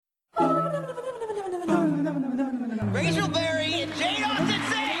Rachel Berry and Jane Austen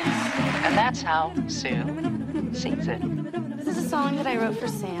sings! And that's how Sue sings it. This is a song that I wrote for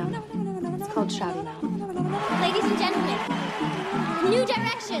Sam. It's called Shabby Mouth. Ladies and gentlemen, New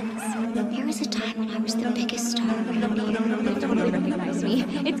Directions. There was a time when I was the biggest star around here. You don't really recognize me.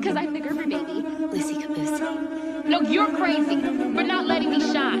 It's because I'm the Gerber baby, Lizzie Caboose. No, you're crazy for not letting me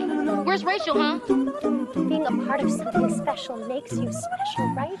shine. Where's Rachel, huh? Being a part of something special makes you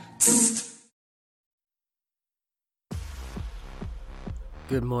special, right?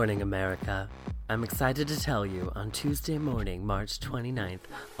 Good morning, America. I'm excited to tell you, on Tuesday morning, March 29th,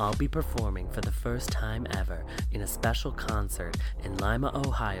 I'll be performing for the first time ever in a special concert in Lima,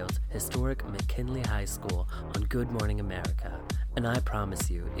 Ohio's historic McKinley High School on Good Morning America. And I promise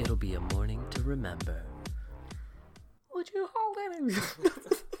you, it'll be a morning to remember. Would you hold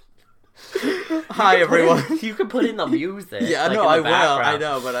it? Hi, everyone. You could put in the music. Yeah, like no, in the I will. background. I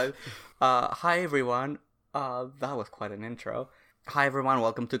know, but hi, everyone. That was quite an intro. Hi, everyone.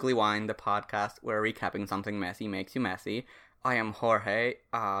 Welcome to Glühwein, the podcast where recapping something messy makes you messy. I am Jorge,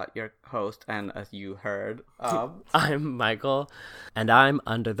 your host, and as you heard, I'm Michael, and I'm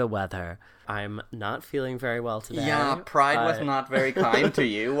under the weather. I'm not feeling very well today. Yeah, Pride was not very kind to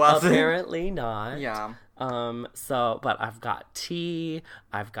you, was it? Apparently not. Yeah. But I've got tea,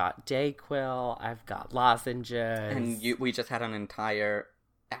 I've got Dayquil, I've got lozenges. And we just had an entire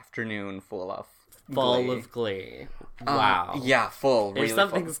afternoon full of Glee. Wow. Yeah, full. Really if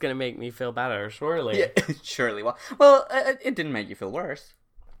something's full. gonna make me feel better, surely. Yeah, surely. Well, it didn't make you feel worse.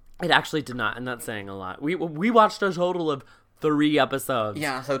 It actually did not, and that's saying a lot. We watched a total of 3 episodes.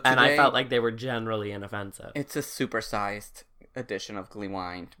 Yeah, so today, and I felt like they were generally inoffensive. It's a supersized edition of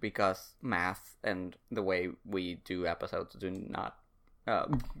Glühwein because math and the way we do episodes do not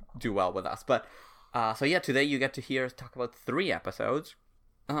do well with us. But so yeah, today you get to hear us talk about 3 episodes.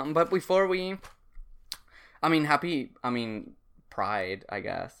 But before we, Pride, I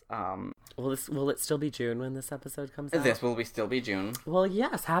guess. Will it still be June when this episode comes out? This will still be June. Well,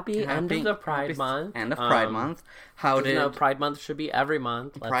 yes. Happy end of the Pride Month. End of Pride Month. Pride Month should be every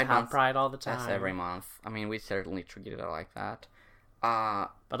month. Let's have Pride all the time. Yes, every month. I mean, we certainly treated it like that.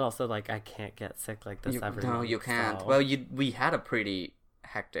 But also, I can't get sick like this every month. No, you can't. So. Well, we had a pretty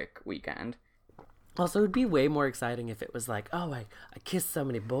hectic weekend. Also, it would be way more exciting if it was I kissed so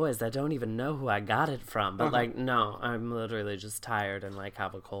many boys, I don't even know who I got it from. But, no, I'm literally just tired and,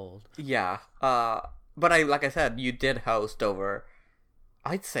 have a cold. Yeah. But like I said, you did host over,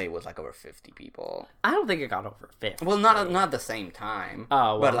 I'd say it was, over 50 people. I don't think it got over 50. Well, not at the same time.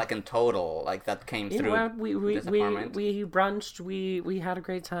 Oh, well. But, in total, that came through this apartment. We brunched, we had a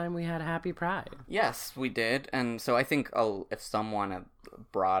great time, we had a happy Pride. Yes, we did. And so I think, if someone had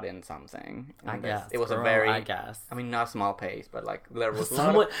brought in something. I guess. It was I guess. I mean, not a small pace, but, there was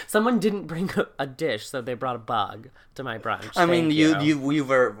someone didn't bring a dish, so they brought a bug to my brunch. I mean, you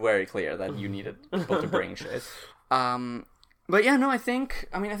were very clear that you needed people to bring shit. But yeah, no, I think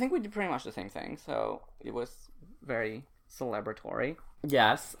we did pretty much the same thing, so it was very celebratory.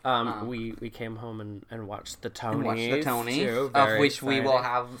 Yes, we came home and watched the Tonys. Too, of which exciting. we will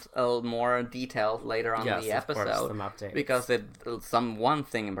have more details later on in the episode. Of course, some updates. Because one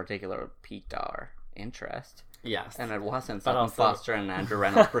thing in particular piqued our interest. Yes. And it wasn't Sutton Foster and Andrew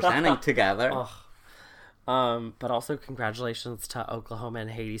Reynolds presenting together. But also congratulations to Oklahoma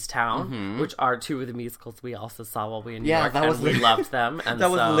and Hadestown, which are 2 of the musicals we also saw while we were in New York, we loved them. And that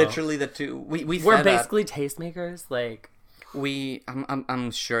was literally the 2. We're basically tastemakers,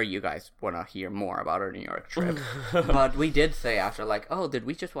 I'm sure you guys want to hear more about our New York trip, but we did say after, did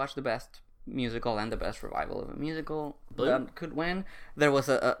we just watch the best musical and the best revival of a musical that could win? There was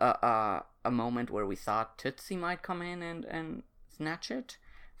a moment where we thought Tootsie might come in and snatch it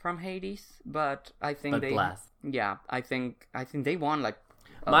from Hades, but I think I think they won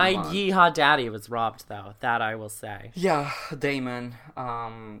my Yeehaw Daddy was robbed, though. That I will say. Yeah, Damon,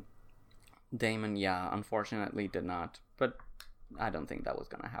 yeah, unfortunately did not. But I don't think that was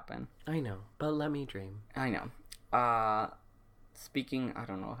gonna happen. I know, but let me dream. I know. Speaking, I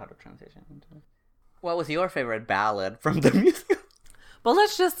don't know how to transition into it. What was your favorite ballad from the musical? Well,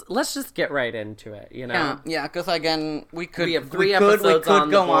 let's just get right into it, you know? Yeah, because again, we have 3 episodes on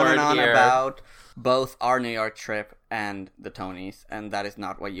the board go on and on here. about both our New York trip and the Tonys, and that is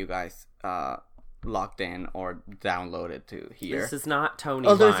not what you guys logged in or downloaded to hear. This is not Tony.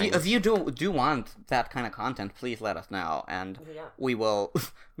 Although if you do want that kind of content, please let us know, and we will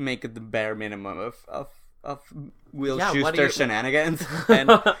make it the bare minimum of Will Schuster shenanigans,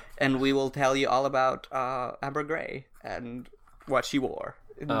 and we will tell you all about Amber Gray and what she wore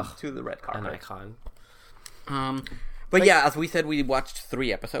to the red carpet. An icon. But yeah, as we said, we watched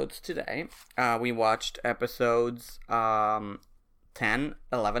 3 episodes today. We watched episodes 10,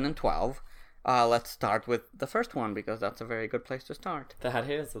 11, and 12. Let's start with the first one, because that's a very good place to start. That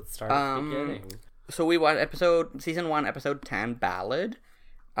is. Let's start at the beginning. So we watched season 1, episode 10, Ballad,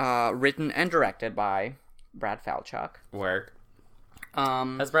 written and directed by Brad Falchuk. Work.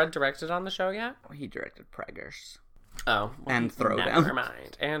 Has Brad directed on the show yet? He directed Preggers. Oh. Well, and Throwdown. Never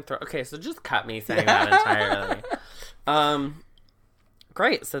mind. Okay, so just cut me saying that entirely.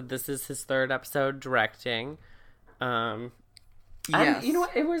 Great. So this is his 3rd episode directing. Yes. And you know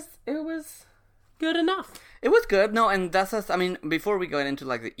what? It was good enough. It was good. No, and that's us. I mean, before we go into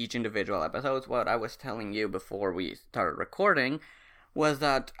like each individual episodes, what I was telling you before we started recording was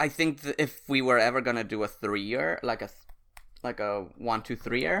that I think that if we were ever gonna do a 3-year, like a 1, 2,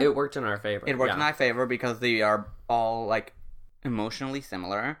 3-year, it worked in our favor. It worked in our favor because they are all like emotionally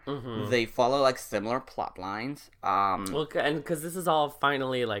similar. Mm-hmm. They follow like similar plot lines. Well, and because this is all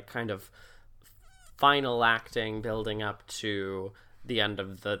finally like kind of final acting, building up to the end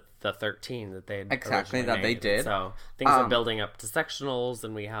of the 13 that they exactly that they did. So things are building up to sectionals,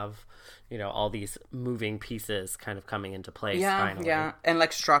 and we have, you know, all these moving pieces kind of coming into place. Finally. Yeah, and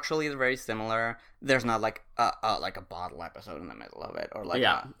like structurally they're very similar. There's not like a bottle episode in the middle of it, or like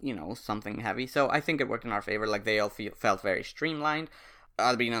something heavy. So I think it worked in our favor. Like they all felt very streamlined.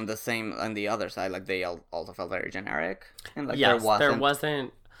 Being on the other side, like they all also felt very generic. And like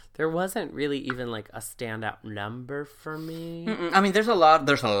there wasn't really even like a standout number for me. I mean, there's a lot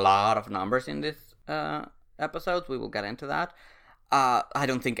of numbers in this episodes. We will get into that. I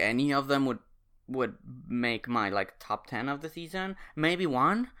don't think any of them would make my like top 10 of the season. Maybe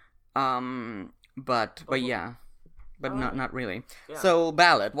one. But yeah. But not really. Yeah. So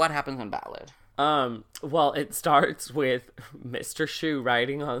Ballad, what happens in Ballad? Well, it starts with Mr. Shu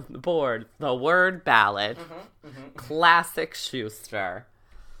writing on the board the word ballad. Classic Schuster.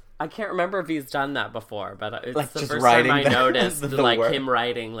 I can't remember if he's done that before, but it's like the first time I noticed like word. Him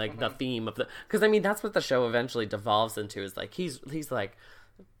writing like the theme of the, because I mean that's what the show eventually devolves into, is like he's like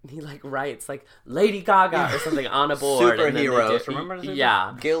he like writes like Lady Gaga or something on a board. Superheroes, remember?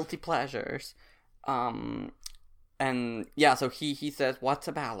 Yeah, guilty pleasures. And yeah, so he says, "What's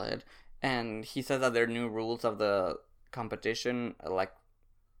a ballad?" And he says that there are new rules of the competition, like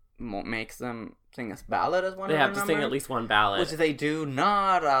makes them sing a ballad as one. They have to sing at least one ballad, which they do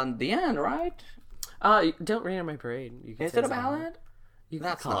not on the end, right? Don't Rain on My Parade. Is it a ballad?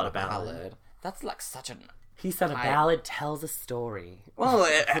 That's not a ballad. That's like such an. He said a ballad tells a story. Well,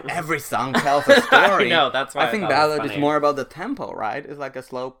 every song tells a story. No, that's why I think ballad is more about the tempo, right? It's like a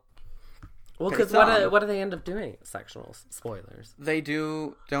slow. Well, because what do they end up doing? Sectionals. Spoilers. They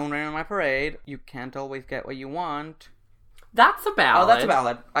do Don't Rain on My Parade. You can't always get what you want. That's a ballad. Oh, that's a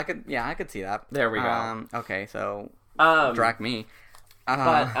ballad. I could see that. There we go. Okay, so drag me.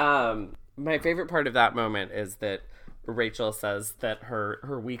 But my favorite part of that moment is that Rachel says that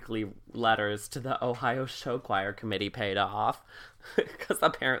her weekly letters to the Ohio Show Choir Committee paid off, because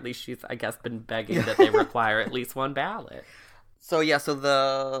apparently she's, I guess, been begging that they require at least one ballad. So yeah, so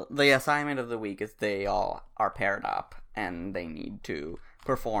the assignment of the week is they all are paired up and they need to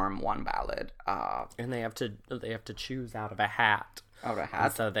perform one ballad. And they have to choose out of a hat.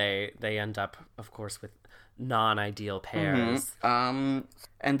 And so they end up, of course, with non-ideal pairs. Mm-hmm.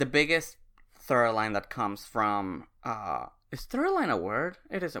 And the biggest through line that comes from is through line a word?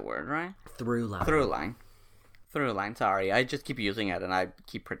 It is a word, right? Through line, sorry. I just keep using it and I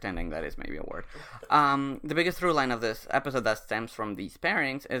keep pretending that it's maybe a word. The biggest through line of this episode that stems from these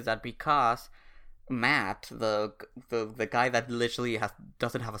pairings is that because Matt, the guy that literally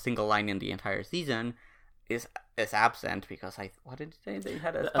doesn't have a single line in the entire season, is absent because what did you say? They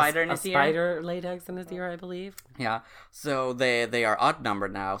had a spider in his ear? A spider laid eggs in his ear, I believe. Yeah. So they are odd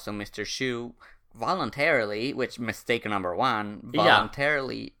numbered now. So Mr. Shu voluntarily, which mistake number one,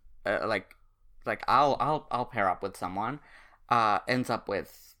 voluntarily like I'll pair up with someone, ends up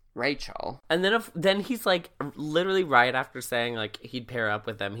with Rachel. And then he's like, literally right after saying like he'd pair up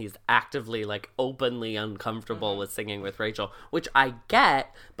with them, he's actively like openly uncomfortable with singing with Rachel, which I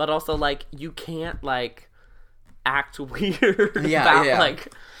get, but also like you can't like act weird about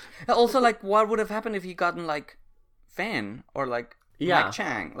like. Also, like, what would have happened if he gotten like Finn or like Mike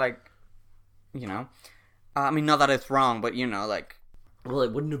Chang, like, you know, I mean, not that it's wrong, but you know, like. Well,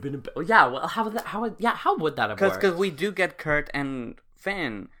 it wouldn't have been. Well, how would that have worked? Because we do get Kurt and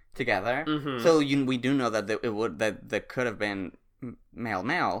Finn together, so we do know that that could have been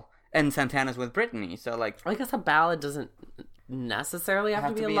male, and Santana's with Brittany. So like, I guess a ballad doesn't necessarily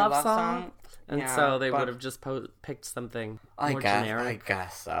have to be a love song, and so they would have just picked something more generic. I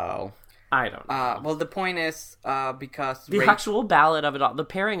guess so. I don't know. Well, the point is, because The actual ballad of it all, the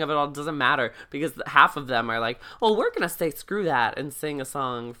pairing of it all doesn't matter because half of them are like, well, we're going to say screw that and sing a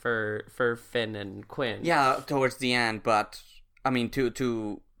song for Finn and Quinn. Yeah, towards the end, but, I mean,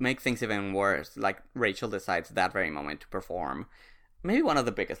 to make things even worse, like, Rachel decides that very moment to perform maybe one of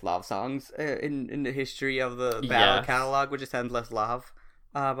the biggest love songs in the history of the ballad catalog, which is Endless Love,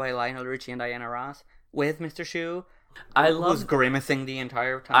 by Lionel Richie and Diana Ross, with Mr. Shu. Who's grimacing the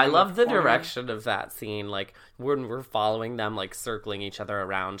entire time. I love the direction of that scene. Like, when we're following them, like, circling each other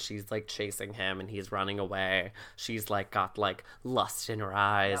around, she's, like, chasing him and he's running away. She's, like, got, like, lust in her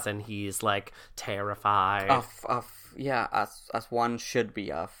eyes and he's, like, terrified. As one should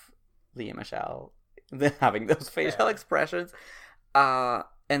be of Lea Michele, having those facial expressions.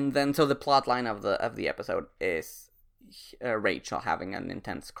 And then, so the plot line of the episode is Rachel having an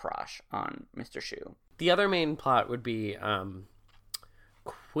intense crush on Mr. Shu. The other main plot would be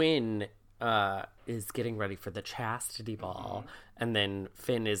Quinn is getting ready for the chastity ball, and then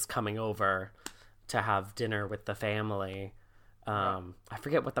Finn is coming over to have dinner with the family. I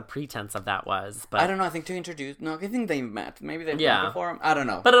forget what the pretense of that was, but I don't know. I think to introduce. No, I think they met. Maybe they've met before. I don't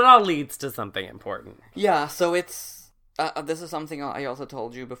know. But it all leads to something important. Yeah. So it's. This is something I also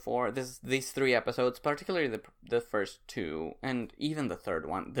told you before. These 3 episodes, particularly the first 2, and even the third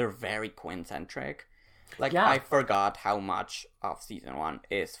one, they're very Quinn-centric. Like, I forgot how much of season 1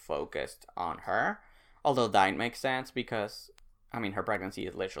 is focused on her. Although that makes sense because, I mean, her pregnancy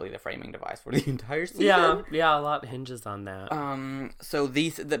is literally the framing device for the entire season. Yeah, a lot hinges on that. So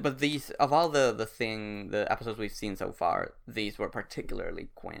these of all the episodes we've seen so far, these were particularly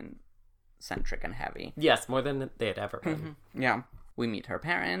Quinn-centric and heavy. Yes, more than they had ever been. Mm-hmm. Yeah. We meet her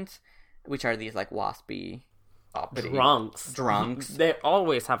parents, which are these, like, waspy... Drunks. They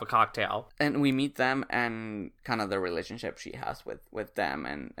always have a cocktail. And we meet them and kind of the relationship she has with them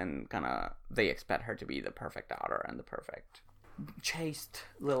and kind of they expect her to be the perfect daughter and the perfect chaste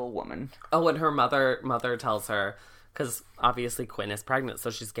little woman. Oh, and her mother tells her, because obviously Quinn is pregnant, so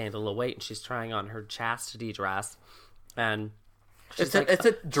she's gained a little weight and she's trying on her chastity dress. And it's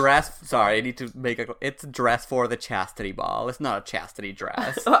a dress. Sorry, I need to make it's a dress for the chastity ball. It's not a chastity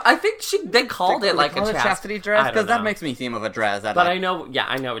dress. I think they called it like a chastity dress because that makes me seem of a dress. But I know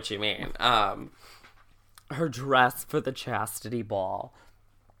what you mean. Her dress for the chastity ball.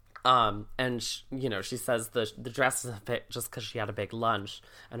 And she says the dress doesn't fit just because she had a big lunch,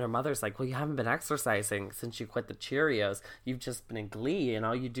 and her mother's like, well, you haven't been exercising since you quit the Cheerios. You've just been in Glee, and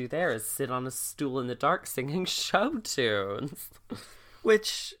all you do there is sit on a stool in the dark singing show tunes.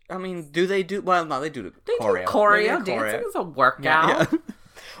 Which, I mean, do they do? Well, no, they do choreo. Choreo. Dancing is a workout. Yeah.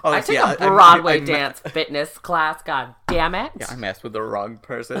 Oh, I took a Broadway dance fitness class. God damn it! Yeah, I messed with the wrong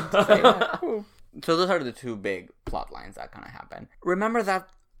person to say that. So those are the 2 big plot lines that kind of happen. Remember that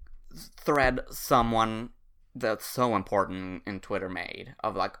thread someone that's so important in Twitter made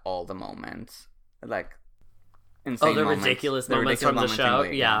of, like, all the moments, like, insane moments. Ridiculous moments from the show.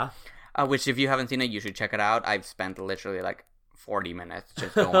 Yeah. Which, if you haven't seen it, you should check it out. I've spent literally like 40 minutes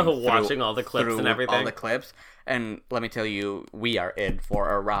just going watching all the clips and everything. All the clips, and let me tell you, we are in for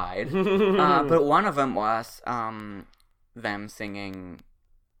a ride. But one of them was them singing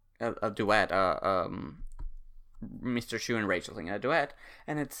a duet, Mr. Shu and Rachel singing a duet,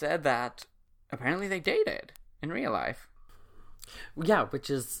 and it said that apparently they dated in real life. Yeah, which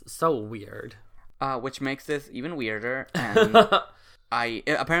is so weird. Which makes this even weirder. And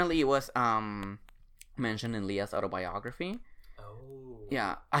apparently it was mentioned in Leah's autobiography. Oh.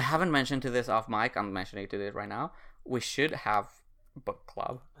 Yeah, I haven't mentioned to this off mic. I'm mentioning it to this right now. We should have book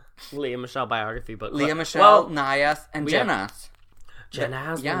club. Lea Michele biography book club. Lea Michele, Naya's, and Jenna's. Jenna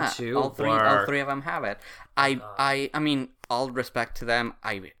has one too. All three of them have it. I mean, all respect to them.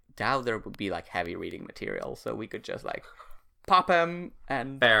 I doubt there would be like heavy reading material, so we could just like pop them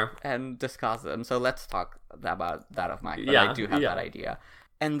and discuss them. So let's talk about that of mine. But I do have that idea.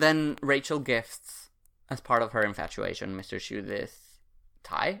 And then Rachel gifts, as part of her infatuation, Mr. Shu this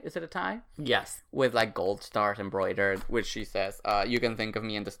tie. Is it a tie? Yes. With like gold stars embroidered, which she says, you can think of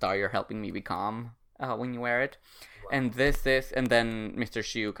me and the star you're helping me become when you wear it. And and then Mr.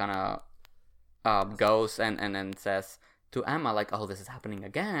 Shu kind of goes and says to Emma, like, oh, this is happening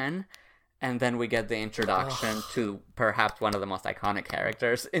again. And then we get the introduction to perhaps one of the most iconic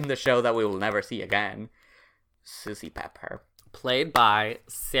characters in the show that we will never see again, Susie Pepper. Played by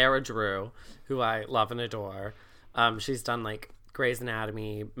Sarah Drew, who I love and adore. She's done, like, Grey's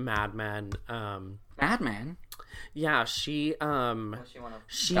Anatomy, Mad Men. Mad Men? Yeah, she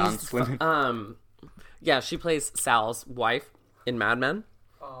plays Sal's wife in Mad Men.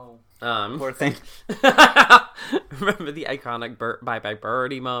 Oh. Poor thing. Remember the iconic Bye Bye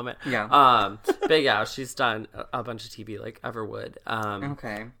Birdie moment? Yeah. But yeah, she's done a bunch of TV like Everwood.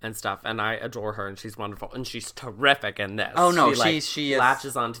 Okay. And stuff. And I adore her, and she's wonderful. And she's terrific in this. Oh, no, she is...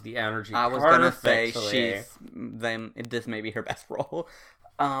 latches onto the energy I was gonna say, perfectly. this may be her best role.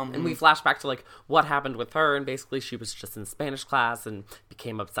 And we flash back to, like, what happened with her, and basically she was just in Spanish class and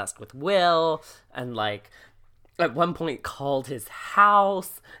became obsessed with Will, and, like... at one point called his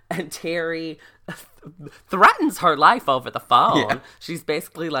house, and Terry threatens her life over the phone. Yeah. She's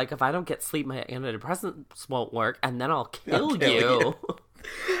basically like, if I don't get sleep, my antidepressants won't work, and then I'll kill you.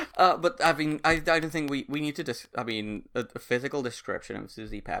 But, I mean, I don't think we need to a physical description of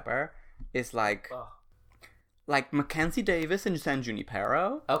Susie Pepper is like Mackenzie Davis in San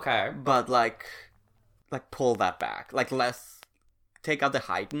Junipero. Okay. But, like pull that back. Like, take out the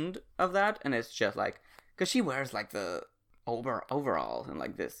heightened of that, and it's just, like, because she wears, like, the overalls and,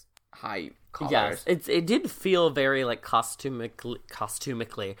 like, this high collars. Yes, it did feel very, like, costumically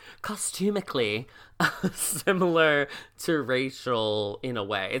similar to Rachel in a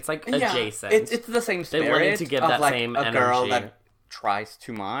way. It's, like, adjacent. It's the same spirit. They wanted to give that like, same a energy. girl that tries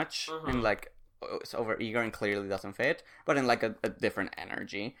too much and, like, is over-eager and clearly doesn't fit, but in, like, a different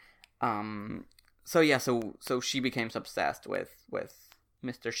energy. So she becomes obsessed with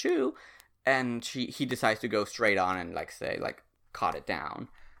Mr. Shu, and he decides to go straight on and, like, say, like, cut it down.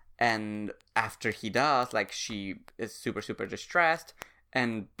 And after he does, like, she is super, super distressed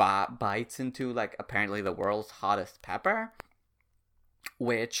and bites into, like, apparently the world's hottest pepper,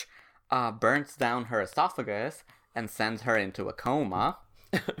 which burns down her esophagus and sends her into a coma.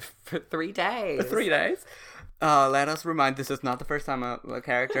 For 3 days. For 3 days. Let us remind, this is not the first time a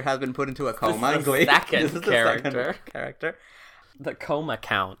character has been put into a coma in Glee. This is the second character. The coma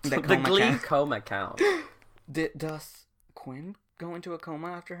count. The Glee coma count. Does Quinn go into a coma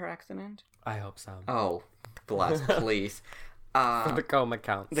after her accident? I hope so. Oh, bless, please. For the coma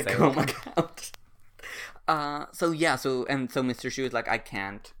count. The coma count. So Mr. Shu is like, I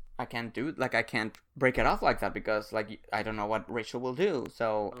can't break it off like that because, like, I don't know what Rachel will do.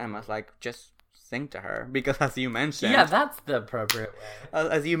 So Emma's like, just sing to her, because as you mentioned... Yeah, that's the appropriate way.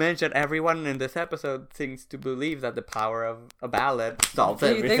 As you mentioned, everyone in this episode seems to believe that the power of a ballad solves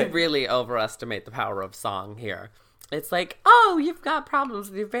everything. They really overestimate the power of song here. It's like, oh, you've got problems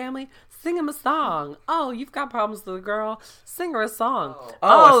with your family? Sing him a song. Oh, you've got problems with a girl? Sing her a song.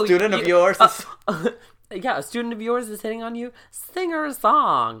 Oh, a student of yours is... yeah, a student of yours is hitting on you? Sing her a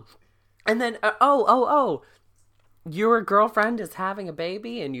song. And then, your girlfriend is having a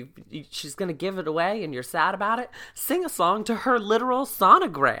baby and she's going to give it away and you're sad about it? Sing a song to her literal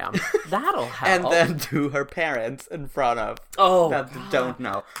sonogram. That'll help. And then to her parents in front of that don't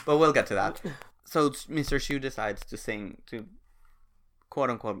know. But we'll get to that. So Mr. Shu decides to sing to, quote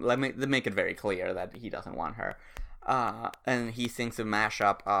unquote, let make it very clear that he doesn't want her. And he sings a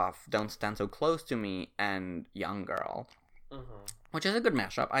mashup of Don't Stand So Close to Me and Young Girl. Which is a good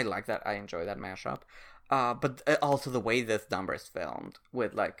mashup. I like that. I enjoy that mashup. But also the way this number is filmed,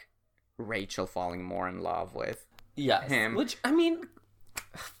 with, like, Rachel falling more in love with him. Which, I mean,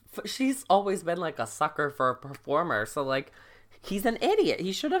 she's always been, like, a sucker for a performer, so, like, he's an idiot.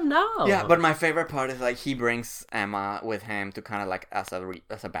 He should have known. Yeah, but my favorite part is, like, he brings Emma with him to kind of, like, as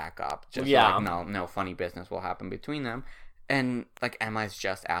a backup. Just like, no funny business will happen between them. And, like, Emma is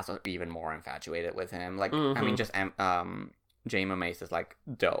just even more infatuated with him. Like, I mean, just... Jayma Mace's, like,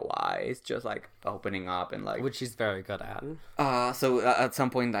 doe eyes just, like, opening up and, like... Which she's very good at. So at some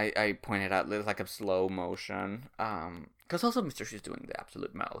point I pointed out there's, like, a slow motion. Because also Mr. Shu's doing the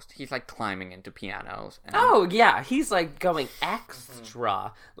absolute most. He's, like, climbing into pianos. And... yeah. He's, like, going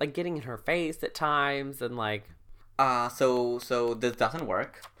extra. Like, getting in her face at times and, like... So this doesn't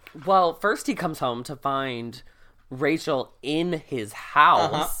work. Well, first he comes home to find Rachel in his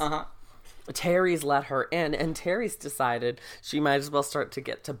house. Terry's let her in, and Terry's decided she might as well start to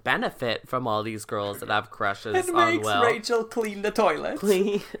get to benefit from all these girls that have crushes on Will. And makes Rachel clean the toilets.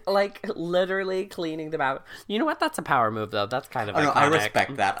 Like, literally cleaning them out. You know what? That's a power move, though. That's kind of iconic. No, I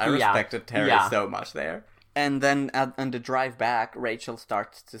respect that. I respected Terry so much there. And then on the drive back, Rachel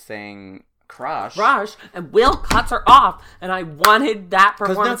starts to sing Crush, and Will cuts her off, and I wanted that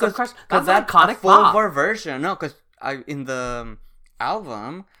performance of Crush. That's an iconic full version. No, because in the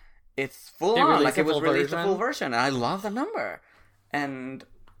album... It's full on, like it was released a full version, and I love the number. And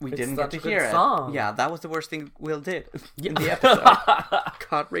we didn't get to hear it. Song. Yeah, that was the worst thing Will did in the episode.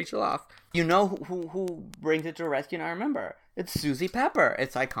 Cut Rachel off. You know who brings it to the rescue, and I remember. It's Susie Pepper.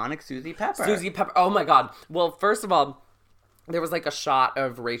 It's iconic Susie Pepper. Susie Pepper. Oh my god. Well, first of all, there was, like, a shot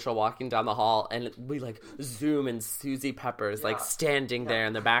of Rachel walking down the hall, and we, like, zoom in Susie Peppers, like, standing there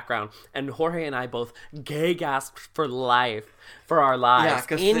in the background. And Jorge and I both gay-gasped for our lives,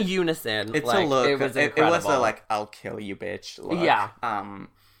 in unison. It's like, a look. It was incredible. It was a, like, I'll kill you, bitch look. Yeah.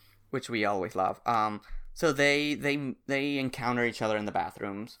 Which we always love. So they encounter each other in the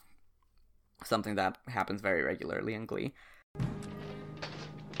bathrooms. Something that happens very regularly in Glee.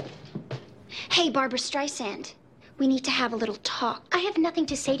 Hey, Barbara Streisand. We need to have a little talk. I have nothing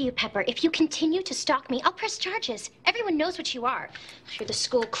to say to you, Pepper. If you continue to stalk me, I'll press charges. Everyone knows what you are. You're the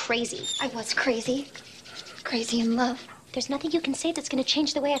school crazy. I was crazy. Crazy in love. There's nothing you can say that's going to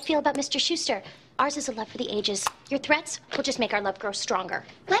change the way I feel about Mr. Schuster. Ours is a love for the ages. Your threats will just make our love grow stronger.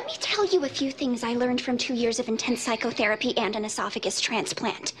 Let me tell you a few things I learned from 2 years of intense psychotherapy and an esophagus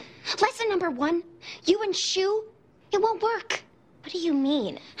transplant. Lesson number 1, you and Shu, it won't work. What do you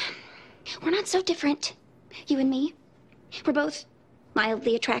mean? We're not so different. You and me. We're both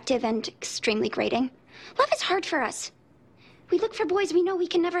mildly attractive and extremely grating. Love is hard for us. We look for boys we know we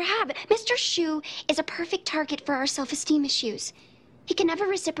can never have. Mr. Shu is a perfect target for our self-esteem issues. He can never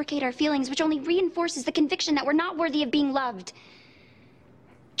reciprocate our feelings, which only reinforces the conviction that we're not worthy of being loved.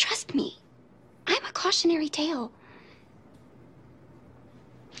 Trust me, I'm a cautionary tale.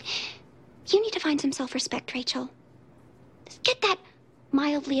 You need to find some self-respect, Rachel. Get that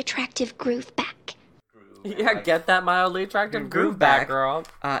mildly attractive groove back. Yeah, get that mildly attractive groove back, girl.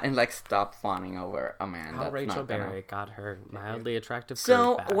 And, like, stop fawning over a man. How that's Rachel not gonna... Berry got her mildly attractive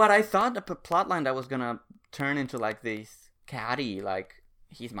So, groove back. what I thought the plotline that was gonna turn into, like, this catty, like,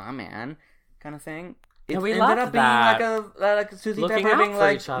 he's my man kind of thing. It we ended loved up that. being like a Susie Looking Pepper out being for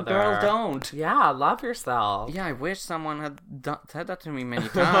like, each other. girls don't. Yeah, love yourself. Yeah, I wish someone had said that to me many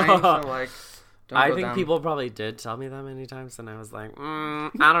times. So, like, don't I go think down. people probably did tell me that many times, and I was like, I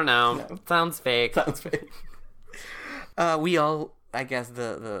don't know. No. Sounds fake. Sounds fake. We all, I guess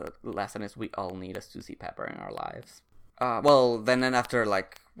the lesson is we all need a Susie Pepper in our lives. Well, then after,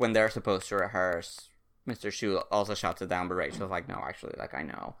 like, when they're supposed to rehearse, Mr. Shu also shuts it down, but Rachel's like, no, actually, like, I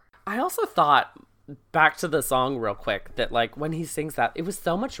know. I also thought, back to the song real quick, that, like, when he sings that, it was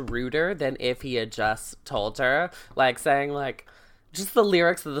so much ruder than if he had just told her, like, saying, like, just the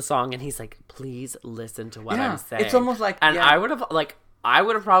lyrics of the song, and he's like, please listen to what I'm saying. It's almost like, and I would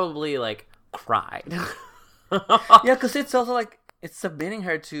have probably, like, cried. Yeah, because it's also, like, it's submitting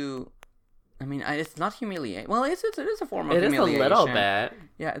her to, I mean, it's not humiliation. Well, it is a form of humiliation. It is a little bit.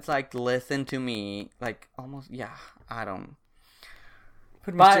 Yeah, it's like, listen to me, like, almost, yeah, I don't.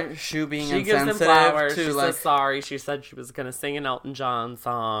 But Mr. Shu being she gives him insensitive flowers. to, She like, says sorry. She said she was going to sing an Elton John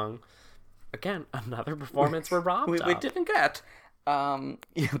song. Again, another performance we're robbed of. We didn't get. Yeah,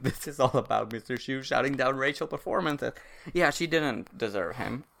 this is all about Mr. Shu shouting down Rachel performances. Yeah, she didn't deserve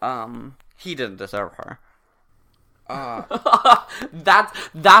him. He didn't deserve her.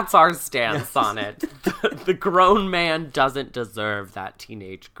 That's our stance on it. The grown man doesn't deserve that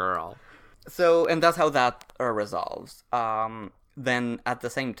teenage girl. So, and that's how that resolves. Then at the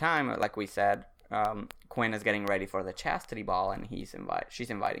same time, like we said, Quinn is getting ready for the chastity ball, and she's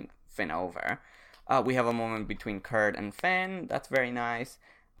inviting Finn over. We have a moment between Kurt and Finn. That's very nice.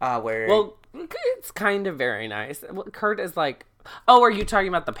 Well, it's kind of very nice. Kurt is like, oh, are you talking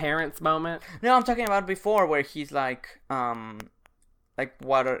about the parents moment? No, I'm talking about before, where he's like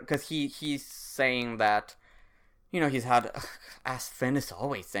what? Because he's saying that, you know, he's had, as Finn is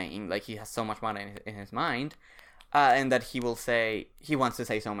always saying, like, he has so much money in his mind, and that he wants to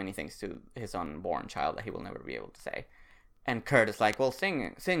say so many things to his unborn child that he will never be able to say. And Kurt is like, well,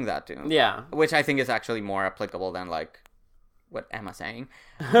 sing that to him. Yeah. Which I think is actually more applicable than, like, what Emma's saying.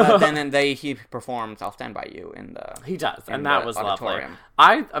 But then he performs I'll Stand By You in the... He does, and that was auditorium.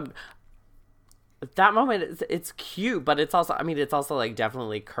 lovely. That moment, it's cute, but it's also, like,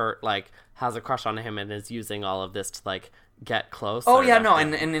 definitely Kurt, like, has a crush on him and is using all of this to, like, get close. Oh, yeah, no,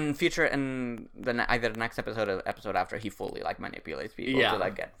 and in future, in either the next episode or the episode after, he fully, like, manipulates people to,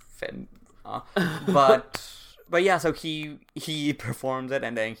 like, get Finn. But yeah, so he performs it,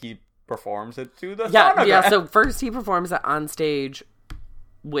 and then he performs it to the sonogram. Yeah, so first he performs it on stage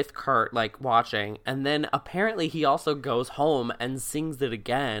with Kurt, like, watching, and then apparently he also goes home and sings it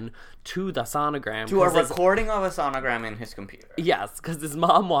again to the sonogram. To a recording of a sonogram in his computer. Yes, because his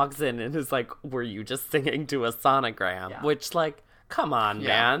mom walks in and is like, were you just singing to a sonogram? Yeah. Which, like, come on,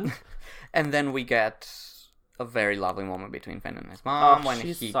 man. And then we get a very lovely moment between Finn and his mom when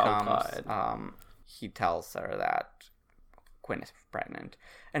he so comes. Good. He tells her that Quinn is pregnant.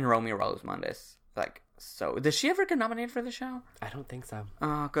 And Romy Rosemond is, like, so... Did she ever get nominated for the show? I don't think so.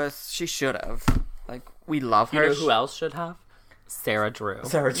 Because she should have. Like, we love her. You know who else should have? Sarah Drew.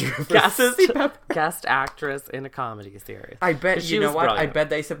 Sarah Drew. Guest actress in a comedy series. I bet, 'Cause she you know was what? brilliant. I bet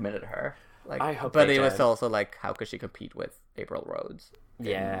they submitted her. Like, I hope but they it was did. also like, how could she compete with April Rhodes? in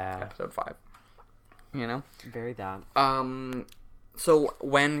Yeah. episode 5. You know? Very that. So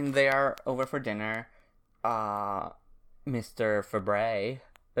when they are over for dinner, Mr. Fabre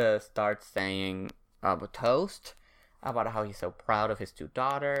starts saying a toast about how he's so proud of his 2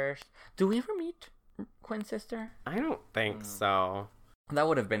 daughters. Do we ever meet Quinn's sister? I don't think so. That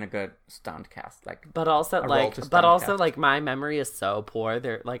would have been a good stunt cast. But also, a role like, to but stunt also, cast. like, my memory is so poor.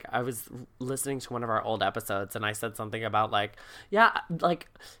 There, like, I was listening to one of our old episodes, and I said something about, like, yeah, like,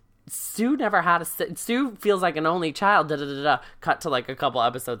 Sue never had Sue feels like an only child. Da da da da. Cut to like a couple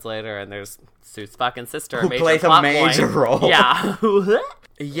episodes later, and there's Sue's fucking sister Who plays a plot major point. role. Yeah.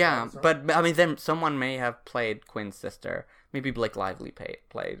 Yeah, but I mean, then someone may have played Quinn's sister. Maybe Blake Lively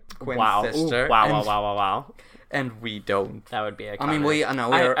played Quinn's Wow. sister. Ooh, wow. and, Wow. Wow. Wow. Wow. And we don't. That would be a. I mean, we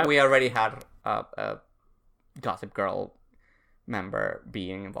already had a Gossip Girl member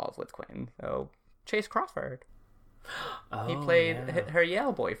being involved with Quinn. So Chase Crawford. He played her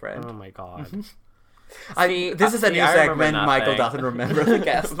Yale boyfriend. Oh my god. This is a new I remember segment. Michael nothing. doesn't remember the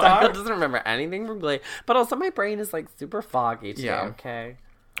guest Michael star. doesn't remember anything from Glee, but also my brain is like super foggy today. Yeah. Okay.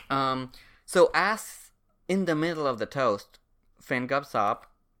 So as in the middle of the toast, Finn gets up,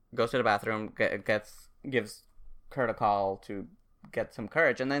 goes to the bathroom, gives Kurt a call to get some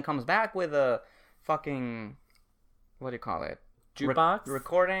courage, and then comes back with a fucking, what do you call it? Jukebox?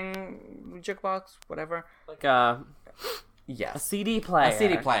 Recording jukebox, whatever. Like a Yes. CD player. A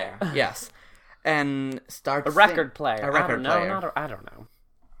CD player. Yes. And starts A record player. A record player. I don't know.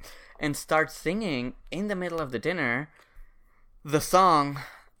 And starts singing in the middle of the dinner the song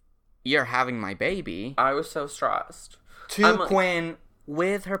 "You're Having My Baby" I was so stressed. to Quinn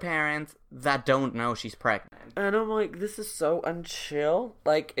with her parents that don't know she's pregnant. And I'm like, this is so unchill.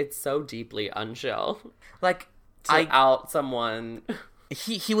 Like, it's so deeply unchill. Like, To out someone.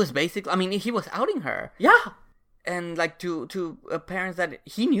 he was basically, I mean, he was outing her. Yeah. And like to parents that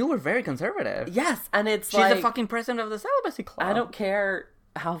he knew were very conservative. Yes, and it's She's like, the fucking president of the celibacy club. I don't care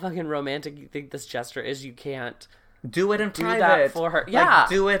how fucking romantic you think this gesture is, you can't do it in do private. that for her. Like, Yeah.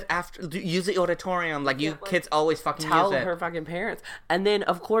 do it after. Use the auditorium. Like, you kids always fucking Tell use it. her fucking parents. And then,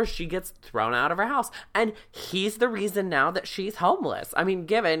 of course, she gets thrown out of her house. And he's the reason now that she's homeless. I mean,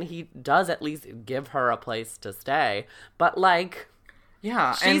 given he does at least give her a place to stay. But, like,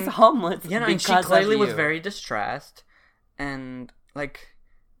 Yeah. she's and, homeless you know, because and she clearly of was you. very distressed. And, like,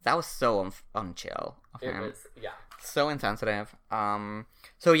 that was so unchill of It him. was, yeah. So insensitive.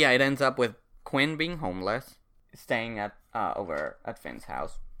 So, yeah, it ends up with Quinn being homeless, staying at over at Finn's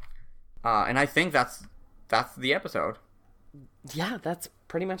house. And I think that's the episode. Yeah, that's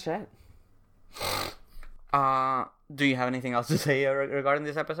pretty much it. Do you have anything else to say regarding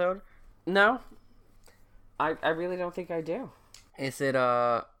this episode? No. I really don't think I do. Is it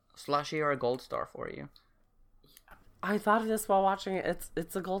a slushy or a gold star for you? I thought of this while watching it.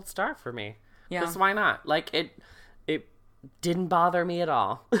 It's a gold star for me. Yeah. Because why not? Like, it didn't bother me at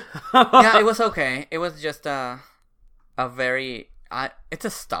all. Yeah, it was okay. It was just a very... it's a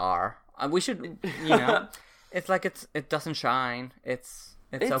star. We should, you know... It's like it doesn't shine. It's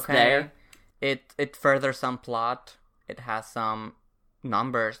okay. There. It furthers some plot. It has some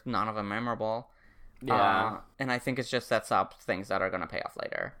numbers, none of them memorable. Yeah. And I think it just sets up things that are going to pay off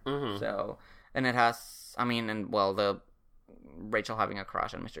later. Mm-hmm. So, and it has, I mean, and well, the Rachel having a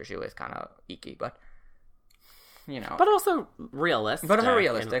crush on Mr. Shu is kind of icky, but, you know. But also realistic. But also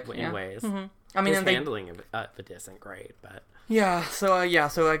realistic, in yeah. ways. Mm-hmm. I mean, His and they, handling of it isn't great, but... Yeah, so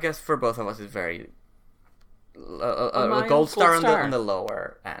I guess for both of us it's very... a mild gold star, gold star. on the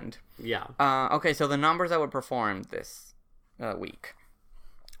lower end. Yeah. Okay, so the numbers that were performed this week.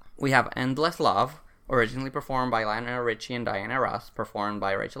 We have Endless Love, originally performed by Lionel Richie and Diana Ross, performed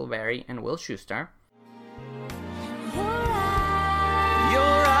by Rachel Berry and Will Schuster.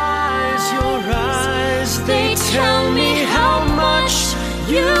 Your eyes, they tell me how much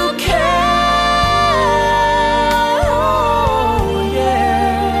you care. Oh,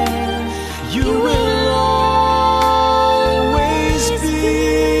 yeah. You will always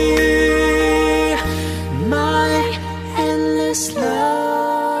be my endless love.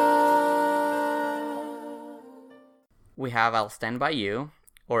 We have I'll Stand By You,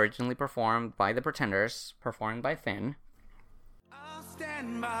 originally performed by The Pretenders, performed by Finn. I'll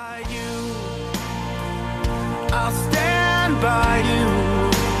stand by you. I'll stand by you.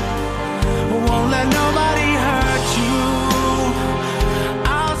 Won't let nobody hurt you.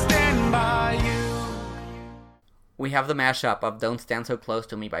 I'll stand by you. We have the mashup of Don't Stand So Close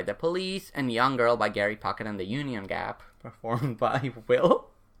to Me by The Police and Young Girl by Gary Puckett and the Union Gap, performed by Will.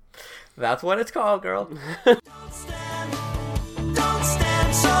 That's what it's called, girl. Don't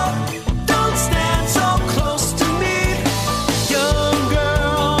stand so close to me. Young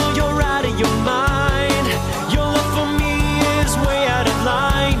girl, you're out of your mind. Your love for me is way out of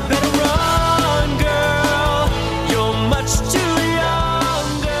line. Better run, girl. You're much too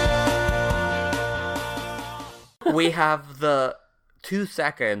young, girl. We have the 2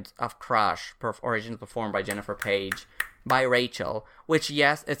 seconds of Crush, originally performed by Jennifer Page, by Rachel, which,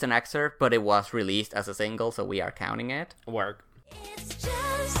 yes, it's an excerpt, but it was released as a single, so we are counting it. Work. It's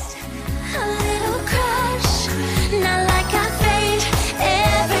just a little crush, not like I faint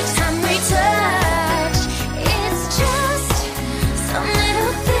every time we touch. It's just some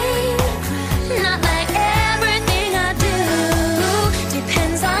little thing, not like everything I do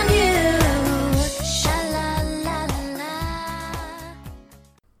depends on you. Sha-la-la-la-la.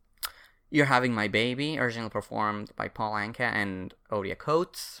 You're Having My Baby, originally performed by Paul Anka and Odia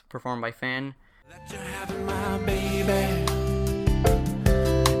Coates, performed by Finn. That you're having my baby.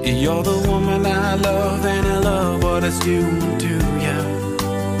 You're the woman I love, and I love what it's doing to you.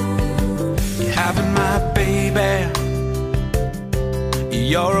 You're having my baby.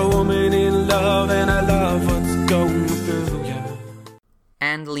 You're a woman in love, and I love what's going through you.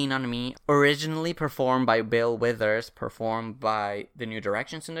 And Lean On Me, originally performed by Bill Withers, performed by the New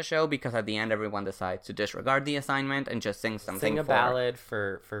Directions in the show, because at the end everyone decides to disregard the assignment and just sing something. Sing a ballad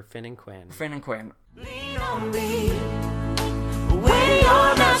for Finn and Quinn. Finn and Quinn. Lean on me when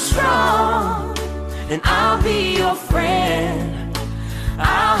you're not strong, and I'll be your friend.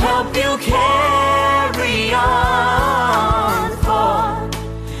 I'll help you carry on, for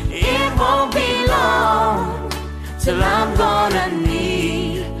it won't be long till I'm gonna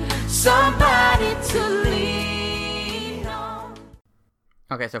need somebody to lean on.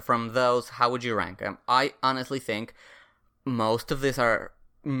 Okay, so from those, how would you rank them? I honestly think most of these are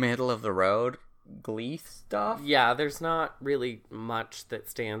middle of the road Glee stuff. Yeah, there's not really much that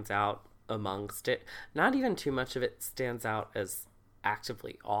stands out amongst it. Not even too much of it stands out as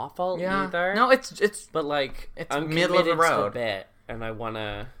actively awful either. No, it's but like it's I'm middle of the committed to road. the bit, and I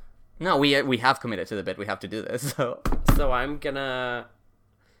wanna. No, we have committed to the bit. We have to do this. So I'm gonna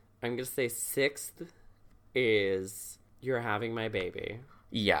say 6th is You're Having My Baby.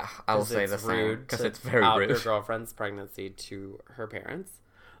 yeah, I will say the same because it's very out rude. your girlfriend's pregnancy to her parents.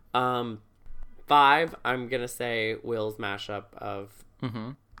 5, I'm gonna say Will's mashup of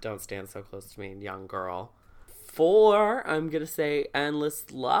Don't Stand So Close to Me and Young Girl. 4, I'm gonna say Endless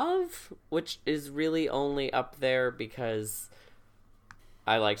Love, which is really only up there because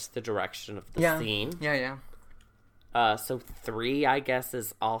I liked the direction of the scene. Yeah. So 3, I guess,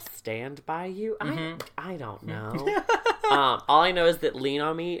 is I'll Stand By You. I don't know. All I know is that Lean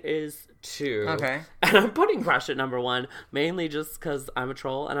On Me is 2. Okay. And I'm putting Crush at number 1, mainly just because I'm a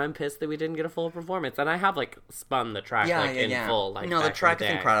troll and I'm pissed that we didn't get a full performance. And I have, like, spun the track, in full. Like, no, the track is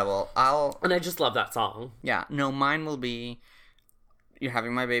incredible. And I just love that song. Yeah, no, mine will be You're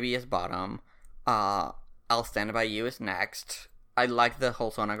Having My Baby as bottom. I'll Stand By You is next. I like the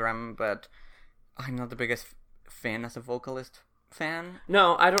whole sonogram, but I'm not the biggest fan as a vocalist fan.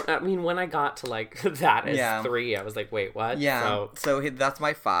 No, I don't. I mean, when I got to like that as 3, I was like, wait, what? Yeah. So that's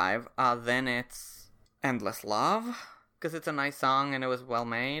my 5. Then it's Endless Love because it's a nice song and it was well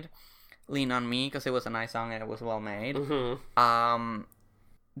made. Lean On Me because it was a nice song and it was well made.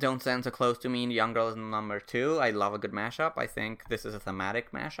 Don't Stand So Close to Me and Young Girl is number 2. I love a good mashup. I think this is a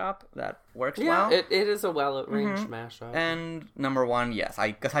thematic mashup that works well. It is a well-arranged mashup. And number 1, yes,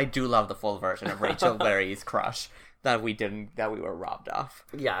 because I do love the full version of Rachel Berry's Crush that we were robbed of.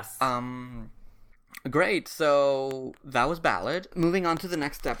 Yes. Great. So that was Ballad. Moving on to the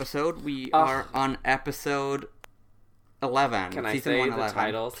next episode, we are on episode 11. Can I season say 1, the 11.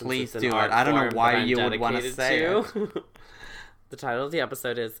 title? Please do it. I don't know why you would want to say it. The title of the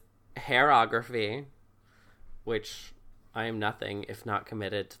episode is Hairography, which I am nothing if not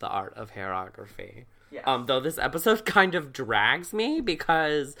committed to the art of hairography. Yes. Though this episode kind of drags me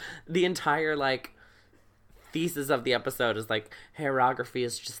because the entire, like, thesis of the episode is, like, hairography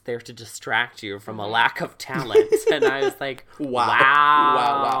is just there to distract you from a lack of talent. And I was like,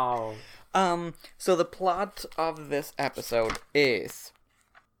 wow. So the plot of this episode is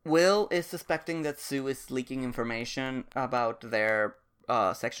Will is suspecting that Sue is leaking information about their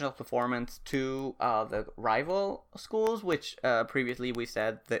sectional performance to the rival schools, which previously we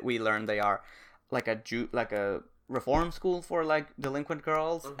said that we learned they are like a reform school for like delinquent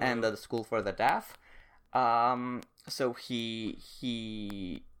girls and the school for the deaf. So he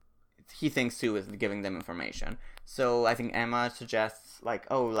thinks Sue is giving them information. So I think Emma suggests like,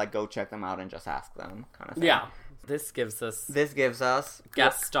 oh, like go check them out and just ask them kind of thing. Yeah. This gives us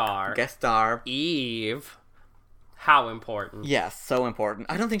guest star Eve. How important? Yes, so important.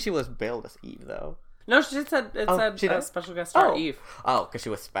 I don't think she was billed as Eve though. No, she said special guest star Eve. Oh, because she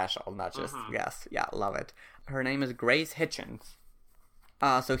was special, not just guest. Yeah, love it. Her name is Grace Hitchens.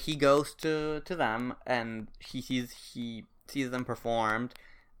 So he goes to them and he sees them performed.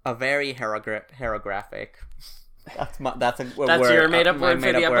 A very hairographic. That's your made up word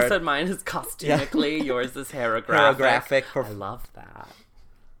for the episode. Mine is costumically. Yeah. Yours is hairographic. I love that.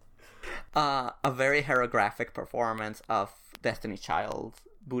 A very hairographic performance of Destiny Child's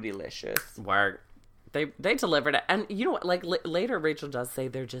Bootylicious. Where they delivered it, and you know what? Like later, Rachel does say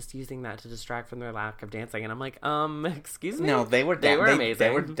they're just using that to distract from their lack of dancing, and I'm like, excuse me. No, they were amazing. They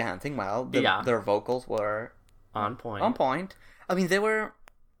were dancing well. Their vocals were on point. On point. I mean, they were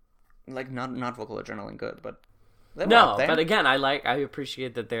like not vocal journaling good, but they were no. But again, I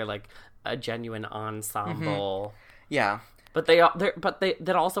appreciate that they're like a genuine ensemble. Mm-hmm. Yeah. But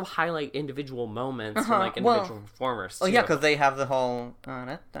that also highlight individual moments from like individual performers. Oh yeah, because they have the whole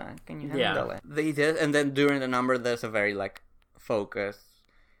can you handle it? They did, and then during the number, there's a very like focused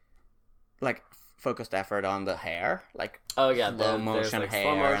effort on the hair, like slow motion hair,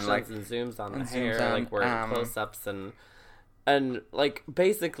 slow motions and like and zooms on the hair, like where close ups and like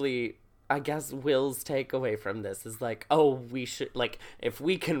basically. I guess Will's takeaway from this is like, oh, we should, like, if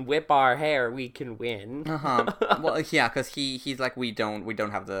we can whip our hair, we can win. Well, yeah, because he's like, we don't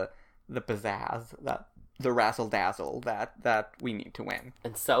have the pizzazz, the razzle dazzle that we need to win.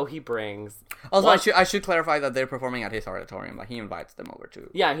 And so he brings. Also, I should clarify that they're performing at his auditorium. Like he invites them over too.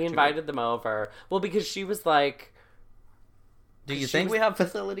 Yeah, he invited them over. Well, because she was like. Do you think we have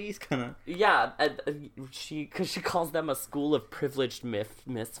facilities? Yeah, she calls them a school of privileged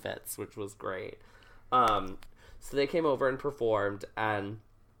misfits, which was great. So they came over and performed, and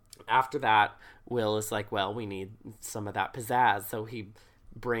after that, Will is like, well, we need some of that pizzazz. So he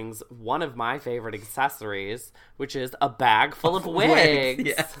brings one of my favorite accessories, which is a bag full of wigs.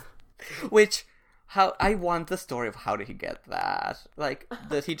 Yes. Which, I want the story of how did he get that? Like,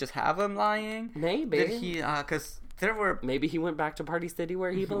 did he just have them lying? Maybe. Did he, because... Maybe he went back to Party City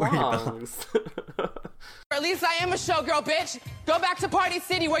where he belongs. At least I am a showgirl, bitch. Go back to Party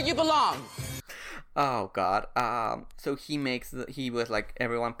City where you belong. Oh, God. So he was like,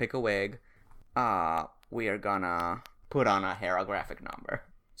 everyone pick a wig. We are gonna put on a hairographic number.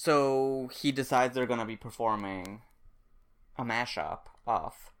 So he decides they're gonna be performing a mashup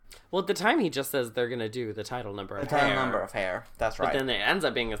of... Well, at the time, he just says they're going to do the title number of hair. The title number of hair, that's right. But then it ends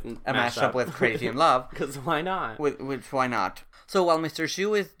up being a mashup with Crazy in Love. Because why not? Which why not? So while Mr.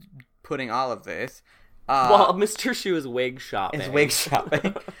 Schue is putting all of this... well, Mr. Schue is wig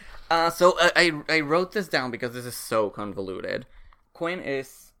shopping. So I wrote this down because this is so convoluted. Quinn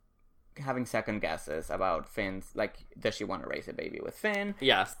is having second guesses about Finn's... Like, does she want to raise a baby with Finn?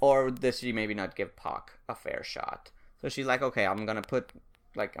 Yes. Or does she maybe not give Puck a fair shot? So she's like, okay, I'm gonna put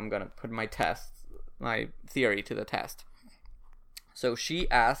my theory to the test. So she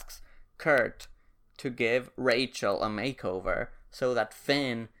asks Kurt to give Rachel a makeover so that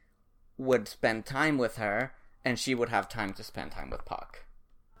Finn would spend time with her and she would have time to spend time with Puck.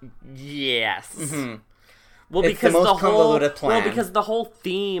 Yes. Mm-hmm. Well, it's because the most convoluted plan. Well, because the whole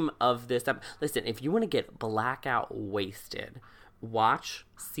theme of this... Listen, if you want to get blackout wasted, watch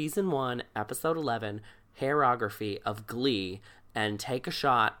Season 1, Episode 11, Hairography of Glee... and take a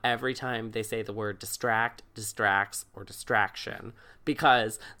shot every time they say the word distract, distracts, or distraction.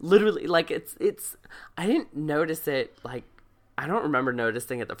 Because literally, like, it's I didn't notice it, like, I don't remember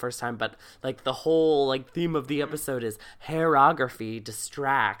noticing it the first time, but, like, the whole, like, theme of the episode is hairography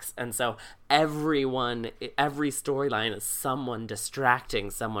distracts. And so every storyline is someone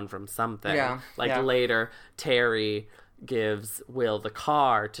distracting someone from something. Yeah. Later, Terry gives Will the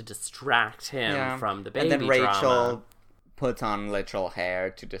car to distract him from the baby drama. And then Rachel... puts on literal hair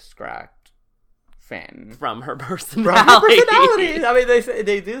to distract Finn from her personality. I mean,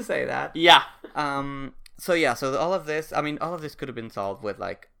 they do say that. Yeah. So all of this could have been solved with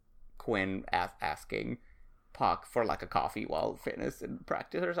like Quinn asking Puck for like a coffee while Finn is in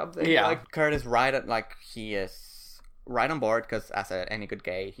practice or something. Yeah. Like Kurt is he is right on board because as any good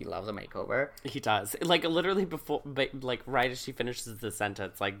gay, he loves a makeover. He does. Like literally before, like right as she finishes the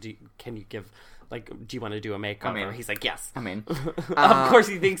sentence, like, can you give? Like, do you want to do a makeover? He's like, yes. I'm in. Of course,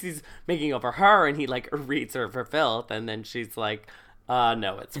 he thinks he's making over her, and he, like, reads her for filth, and then she's like,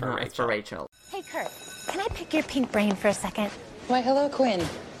 no, it's for Rachel. It's for Rachel. Hey, Kurt, can I pick your pink brain for a second? Why, hello, Quinn.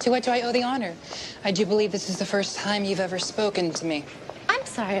 To what do I owe the honor? I do believe this is the first time you've ever spoken to me. I'm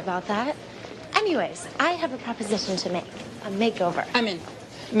sorry about that. Anyways, I have a proposition to make. A makeover. I'm in.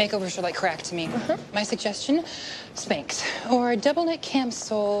 Makeovers are like crack to me. My suggestion, Spanx. Or a double neck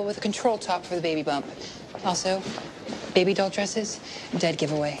camisole with a control top for the baby bump. Also, baby doll dresses, dead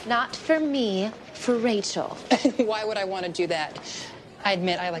giveaway. Not for me, for Rachel. Why would I want to do that? I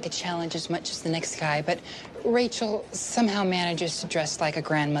admit I like a challenge as much as the next guy, but Rachel somehow manages to dress like a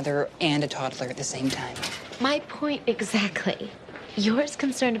grandmother and a toddler at the same time. My point exactly. You're as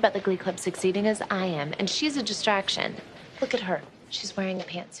concerned about the Glee Club succeeding as I am, and she's a distraction. Look at her. She's wearing a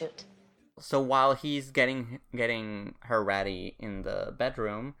pantsuit. So while he's getting her ready in the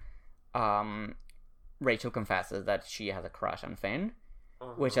bedroom, Rachel confesses that she has a crush on Finn,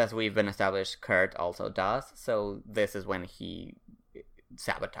 which, as we've been established, Kurt also does. So this is when he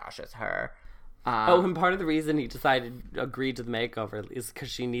sabotages her. And part of the reason he agreed to the makeover is because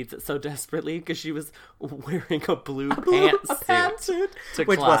she needs it so desperately, because she was wearing a blue pantsuit,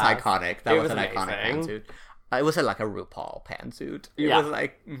 which was iconic. That It was an amazing. iconic pantsuit. It was like a RuPaul pantsuit. It Yeah. was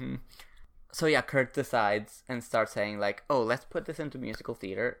like, So yeah, Kurt decides and starts saying like, "Oh, let's put this into musical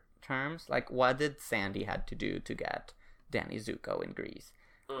theater terms. Like, what did Sandy had to do to get Danny Zuko in Grease?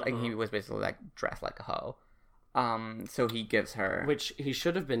 Like, he was basically like dressed like a hoe." So he gives her, Which he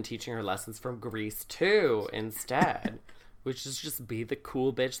should have been teaching her lessons from Grease too, instead. Which is just be the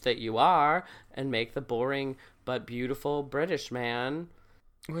cool bitch that you are and make the boring but beautiful British man.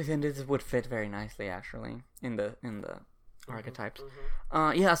 Within this would fit very nicely, actually, in the archetypes.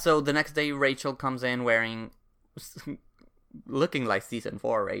 Yeah. So the next day, Rachel comes in looking like season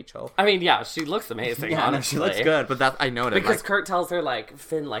 4 Rachel. I mean, yeah, she looks amazing. Yeah, honestly. she looks good. But that I noted because Kurt tells her like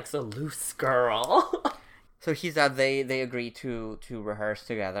Finn likes a loose girl. So he said they agree to rehearse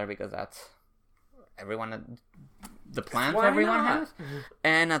together because that's the plan Why everyone not? has.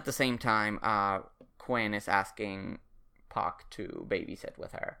 And at the same time, Quinn is asking Puck to babysit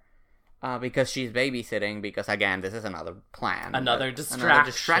with her. Because she's babysitting, because again, this is another plan. Another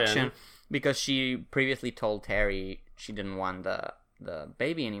distraction. Because she previously told Terry she didn't want the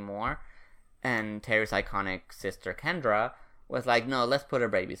baby anymore. And Terry's iconic sister Kendra was like, "No, let's put her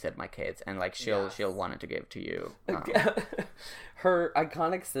babysit my kids, and like she'll want it to give to you." Her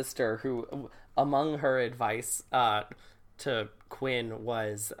iconic sister, who among her advice to Quinn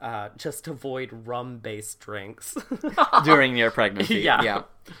was just avoid rum-based drinks during your pregnancy. Yeah.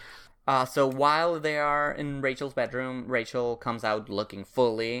 So while they are in Rachel's bedroom, Rachel comes out looking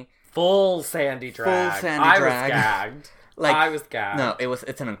full Sandy drag. I was gagged. I was gagged. No,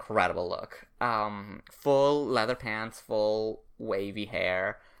 it's an incredible look. Full leather pants, full wavy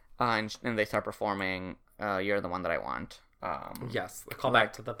hair, and they start performing "You're the One That I Want." Yes, call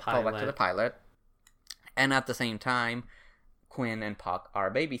back to the pilot. And at the same time, Quinn and Puck are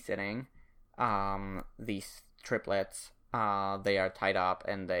babysitting these triplets. They are tied up,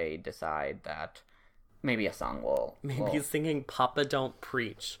 and they decide that maybe a song will singing "Papa Don't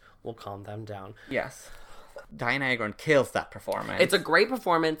Preach" will calm them down. Yes. Diana Agron kills that performance. It's a great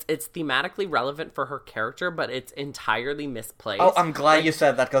performance. It's thematically relevant for her character, but it's entirely misplaced. Oh, I'm glad you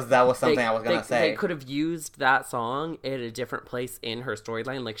said that, because that was something I was going to say. They could have used that song at a different place in her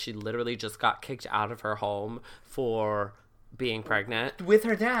storyline. Like, she literally just got kicked out of her home for being pregnant. With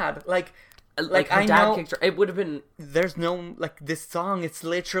her dad. Like her dad kicked her. It would have been... There's no... Like, this song, it's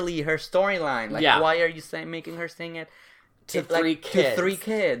literally her storyline. Like, why are you making her sing it to three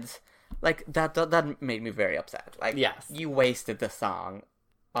kids? Like, that made me very upset. Like, yes. You wasted the song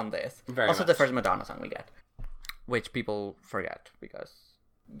on this. Very also, much. the first Madonna song we get. Which people forget, because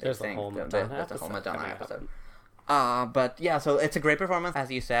there's a whole Madonna episode. But yeah, so it's a great performance,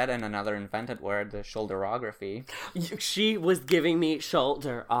 as you said, and another invented word, the shoulderography. She was giving me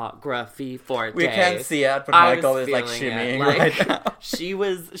shoulderography for days. We can't see it, but Michael is like shimmying right now.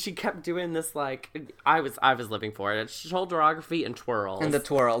 She kept doing this, like, I was living for it. Shoulderography and twirls. And the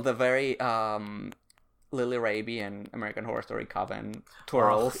twirl, the very Lily Rabe and American Horror Story Coven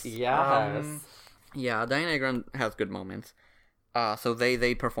twirls. Oh, yes. Yeah, Diana Agron has good moments. So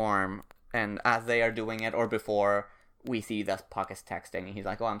they perform, and as they are doing it, or before, we see that Puck is texting, and he's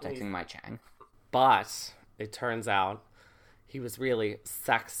like, "Oh, I'm texting my Chang." But it turns out he was really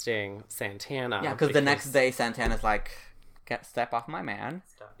sexting Santana. Yeah, because the next day Santana's like, "Step off my man."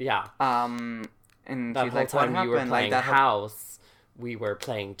 Yeah. And that she's whole like, time "What you were happened?" playing like, house, we were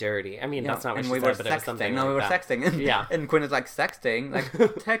playing dirty. I mean, that's not what she said, but it was something we were sexting. And, yeah. And Quinn is like, "Sexting? Like,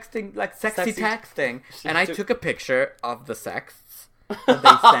 texting? Like, sexy texting?" And I took a picture of the sexts that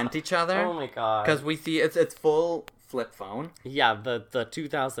they sent each other. Oh my god. Because we see it's full flip phone. Yeah, the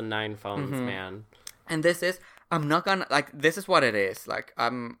 2009 phones, man. And this is, I'm not gonna, like, this is what it is. Like,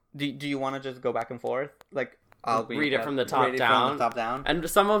 do you want to just go back and forth? Like, I'll read it from the top read it down. From the top down. And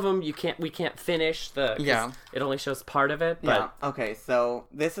some of them we can't finish Yeah. It only shows part of it. But Yeah. Okay. So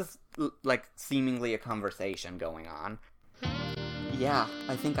this is like seemingly a conversation going on. Yeah,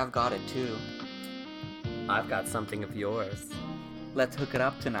 I think I've got it too. I've got something of yours. Let's hook it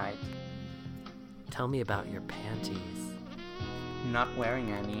up tonight. Tell me about your panties. Not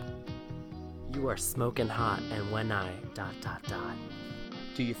wearing any. You are smoking hot, and when I ...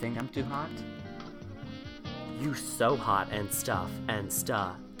 Do you think I'm too hot? You so hot and stuff and .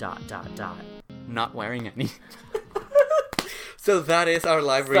 Not wearing any. So that is our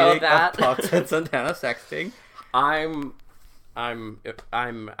live So reading that- of Pucks and Santana sexting. I'm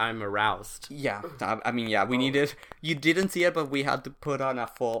aroused. Yeah, I mean, yeah, we needed... You didn't see it, but we had to put on a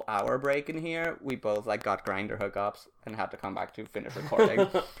full hour break in here. We both, like, got Grindr hookups and had to come back to finish recording.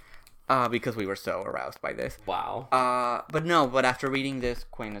 Because we were so aroused by this. Wow. But after reading this,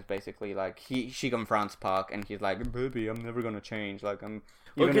 Quinn is basically, like, she confronts Puck, and he's like, baby, I'm never gonna change. Like, I'm...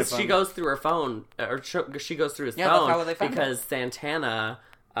 Well, because she goes through her phone, or she goes through his phone, that's how they found because Santana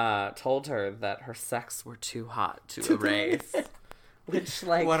told her that her sex were too hot to erase. Which,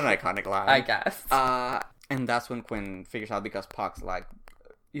 like... What an iconic line. I guess. And that's when Quinn figures out, because Puck's like,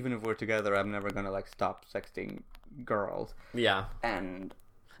 even if we're together, I'm never gonna, like, stop sexting girls. Yeah. And...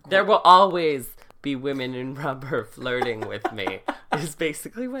 There will always be women in rubber flirting with me, is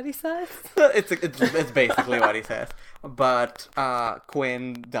basically what he says. It's basically what he says. But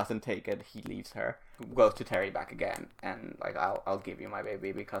Quinn doesn't take it. He leaves her, goes to Terry back again, and like I'll give you my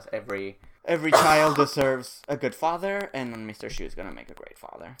baby, because every child deserves a good father, and Mr. Shu is gonna make a great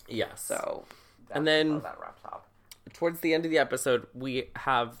father. Yes. So and then how that wraps up. Towards the end of the episode, we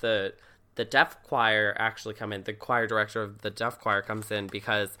have the deaf choir actually come in. The choir director of the deaf choir comes in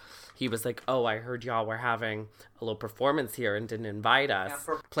because he was like, oh, I heard y'all were having a little performance here and didn't invite us.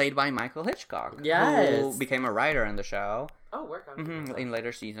 Yeah, played by Michael Hitchcock. Yes. Who became a writer in the show. Oh, work on in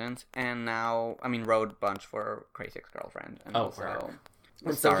later seasons. And now, wrote a bunch for Crazy Ex-Girlfriend. And also...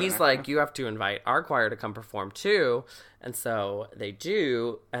 And so he's like, you have to invite our choir to come perform too. And so they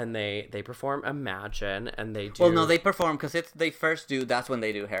do, and they perform Imagine, and they do... Well, no, they perform, because they first do, that's when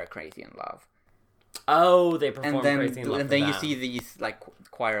they do Hair Crazy in Love. Oh, they perform Crazy in Love. And then you see these, like,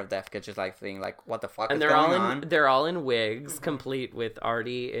 choir of deaf kids just, like, thinking, like, what the fuck and is going on? They're all in wigs, complete with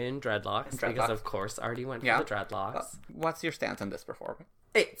Artie in dreadlocks, because of course Artie went for the dreadlocks. What's your stance on this performance?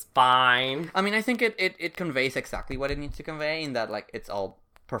 It's fine. I mean, I think it conveys exactly what it needs to convey, in that, like, it's all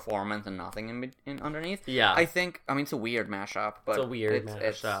performance and nothing in underneath. Yeah. I think, it's a weird mashup, but it's a weird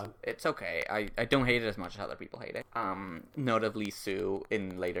mashup. It's okay. I don't hate it as much as other people hate it. Notably Sue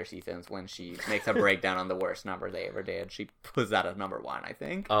in later seasons, when she makes a breakdown on the worst number they ever did, she puts that as number 1, I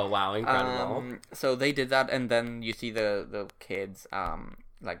think. Oh wow, incredible. So they did that, and then you see the kids,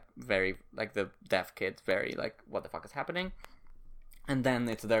 like very, like the deaf kids, very like, what the fuck is happening? And then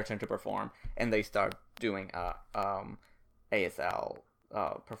it's their turn to perform, and they start doing ASL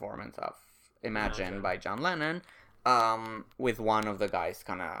performance of Imagine by John Lennon, with one of the guys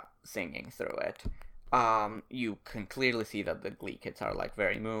kind of singing through it. You can clearly see that the Glee kids are like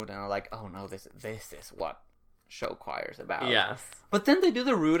very moved and are like, oh no, this is what show choir's about. Yes. But then they do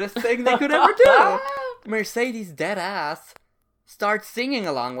the rudest thing they could ever do. Mercedes dead ass starts singing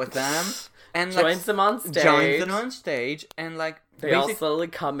along with them and joins them on stage, and like they all slowly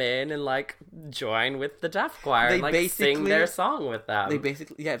come in and like join with the deaf choir and like sing their song with them. They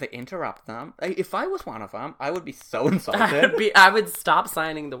basically they interrupt them. If I was one of them, I would be so insulted. I would stop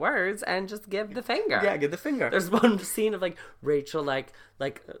signing the words and just give the finger. Yeah, give the finger. There's one scene of like Rachel like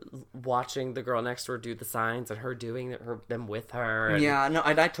watching the girl next to her do the signs and her doing them with her. And... Yeah, no,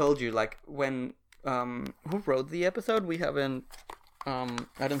 and I told you, like, when who wrote the episode? We haven't.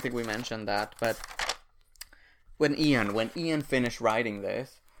 I don't think we mentioned that, but when Ian finished writing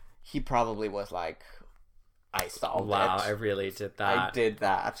this, he probably was like, I solved it. Wow, I really did that. I did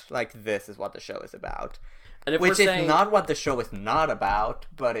that. Like, this is what the show is about. And which is not what the show is not about,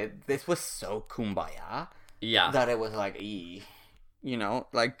 but this was so kumbaya. Yeah. That it was like, you know,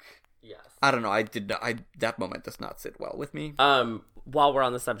 like... Yes. I don't know, that moment does not sit well with me. While we're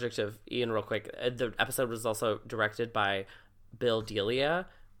on the subject of Ian real quick, the episode was also directed by Bill Delia,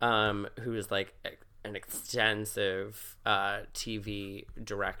 who is like an extensive TV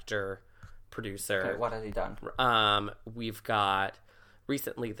director, producer. Okay, what has he done? We've got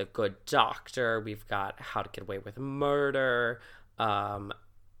recently The Good Doctor. We've got How to Get Away with Murder,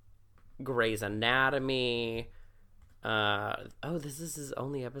 Grey's Anatomy. This is his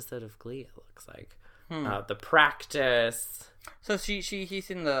only episode of Glee, it looks like. The Practice. So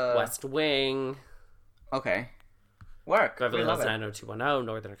he's in the West Wing. Okay. Work. Beverly Hills 90210,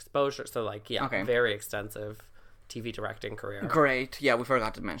 Northern Exposure. So, like, yeah, okay. Very extensive TV directing career. Great. Yeah, we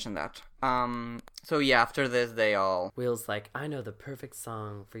forgot to mention that. So yeah, after this, they all... Will's like, I know the perfect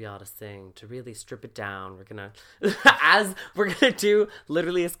song for y'all to sing to really strip it down. We're gonna, we're gonna do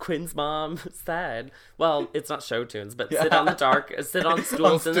literally as Quinn's mom said. Well, it's not show tunes, but sit on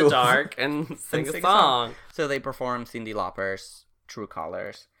stools in the dark and sing a song. So they perform Cyndi Lauper's True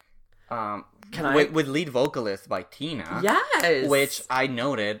Colors. With lead vocalist by Tina. Yes! Which I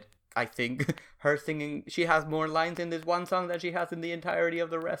noted, I think her singing, she has more lines in this one song than she has in the entirety of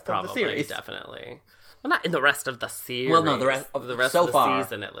the rest of the series. Definitely. Well, not in the rest of the series. Well, no, the rest so of the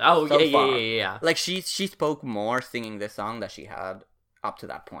season. Yeah. Like, she spoke more singing this song that she had up to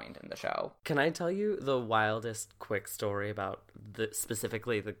that point in the show. Can I tell you the wildest quick story about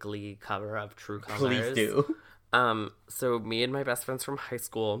specifically the Glee cover of True Colors? Please do. So me and my best friends from high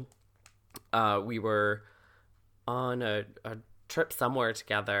school, we were on a trip somewhere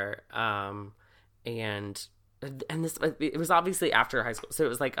together, and this, it was obviously after high school, so it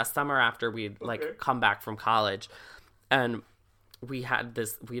was like a summer after we'd come back from college, and we had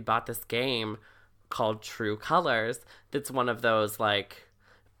bought this game called True Colors. That's one of those like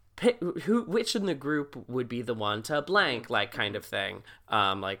which in the group would be the one to blank, like, kind of thing,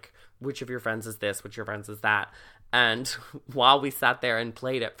 like which of your friends is this, which of your friends is that. And while we sat there and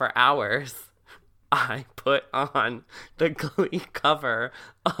played it for hours, I put on the Glee cover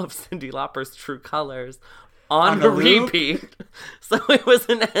of Cyndi Lauper's True Colors on a repeat. So it was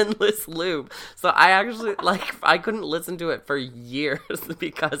an endless loop. So I actually, I couldn't listen to it for years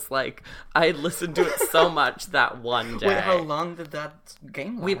because, I had listened to it so much that one day. Wait, how long did that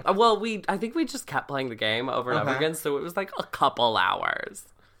game last? I think we just kept playing the game over and over again, so it was a couple hours.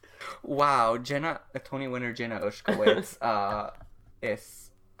 Wow, Tony winner Jenna Ushkowitz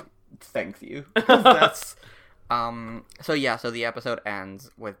thanks you. That's so the episode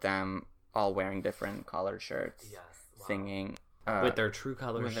ends with them all wearing different collared shirts, singing with their true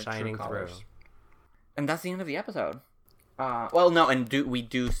colors shining through. And that's the end of the episode. We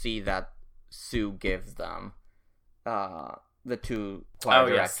do see that Sue gives them the two choir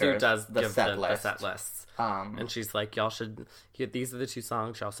directors. Sue does the give set the set lists. And she's like, y'all should, these are the two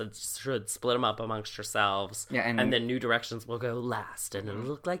songs, y'all should split them up amongst yourselves. Yeah, and then New Directions will go last, and it'll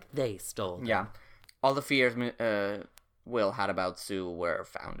look like they stole them. Yeah. All the fears Will had about Sue were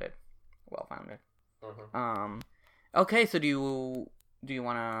well-founded. Mm-hmm. Okay, so do you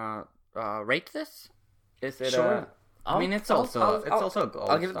want to rate this? Is it sure. It's also a gold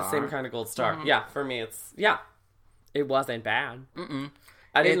I'll give it the star. same kind of gold star. Mm-hmm. Yeah, for me it wasn't bad. Mm-mm.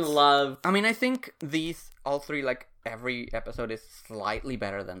 I didn't love... I think all three, every episode is slightly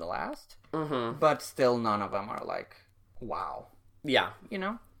better than the last. Mm-hmm. But still none of them are wow. Yeah. You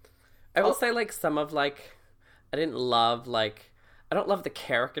know? I will say, some of, I didn't love, I don't love the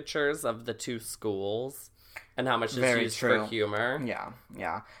caricatures of the two schools and how much is used for humor.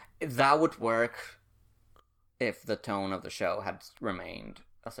 Yeah. That would work if the tone of the show had remained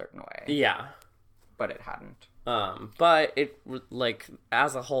a certain way. Yeah. But it hadn't. But it,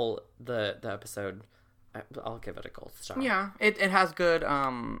 as a whole, the episode, I'll give it a gold star. Yeah, it has good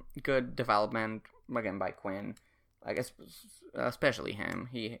development, again, by Quinn. I guess, especially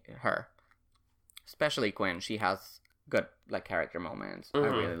her. Especially Quinn, she has good, character moments. Mm-hmm.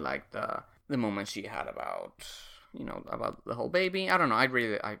 I really like the moments she had about the whole baby. I don't know,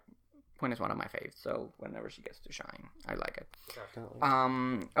 Quinn is one of my faves, so whenever she gets to shine, I like it.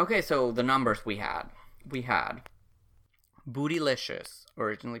 Definitely. Okay, so the numbers we had Bootylicious,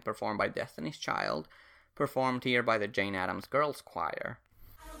 originally performed by Destiny's Child, performed here by the Jane Addams Girls Choir.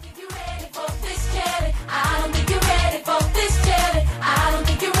 I don't think you're ready for this, Jelly. I don't think you're ready for this, Jelly. I don't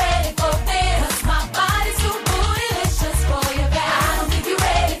think you're ready for this. 'Cause my body's too bootylicious for your back. I don't think you're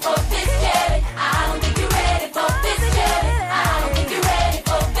ready for this, Jelly. I don't think you're ready for this, Jelly. I don't think you're ready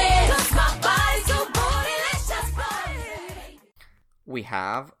for this. 'Cause my body's too bootylicious for your back. We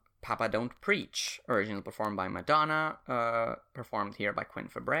have Papa Don't Preach, originally performed by Madonna, performed here by Quinn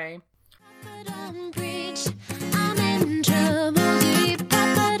Fabray. Papa don't preach, I'm in trouble deep.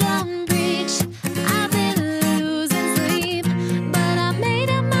 Papa don't preach, I've been losing sleep, but I made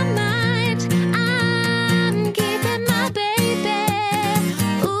up my mind, I'm keeping my baby.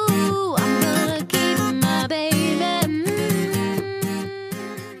 Ooh, I'm gonna keep my baby.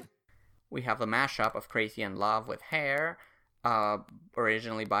 We have a mashup of Crazy in Love with Hair,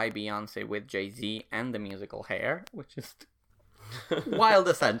 originally by Beyonce with Jay-Z and the musical Hair, which is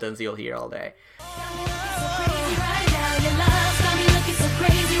wildest sentence you'll hear all day.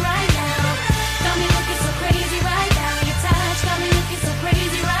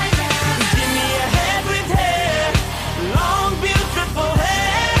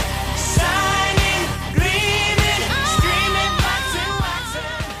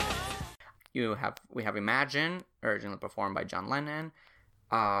 we have Imagine, originally performed by John Lennon,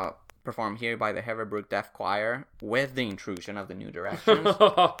 performed here by the Heaverbrook Deaf Choir with the intrusion of the New Directions.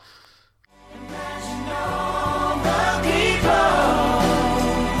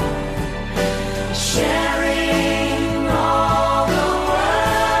 Sharing all the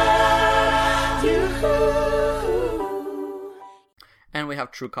world. And we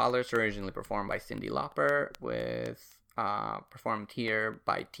have True Colors, originally performed by Cyndi Lauper, with performed here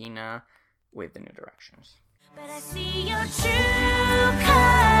by Tina with the New Directions. But I see your true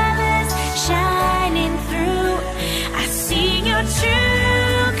colors shining through. I see your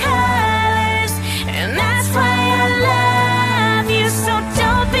true colors, and that's why I love you. So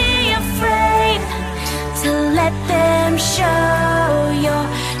don't be afraid to let them show your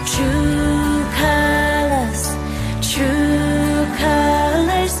true colors. True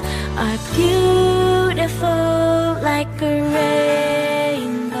colors are beautiful like a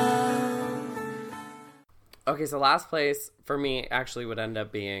rainbow. Okay, so last place for me actually would end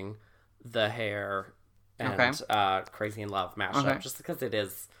up being the Hair and Crazy in Love mashup, just because it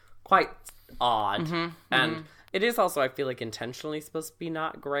is quite odd. And it is also, I feel like, intentionally supposed to be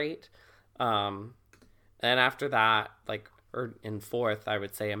not great. And after that, like, or in fourth, I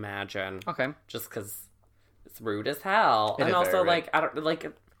would say Imagine. Okay. Just because it's rude as hell. It and is also, very like, rude. I don't,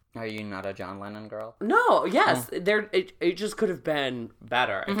 like... Are you not a John Lennon girl? No, yes. It just could have been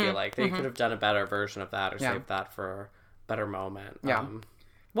better, I feel like. They could have done a better version of that or saved that for a better moment. Yeah.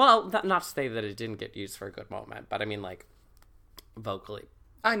 Well, not to say that it didn't get used for a good moment, but I mean, like, vocally.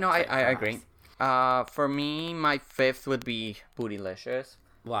 I know, I agree. For me, my fifth would be Bootylicious.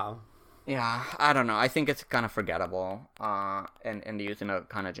 Wow. Yeah, I don't know. I think it's kind of forgettable and used in a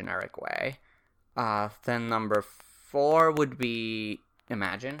kind of generic way. Then number 4 would be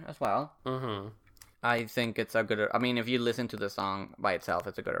Imagine as well. I think it's a good... I mean, if you listen to the song by itself,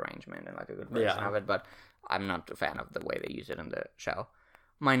 it's a good arrangement and like a good version of it, but I'm not a fan of the way they use it in the show.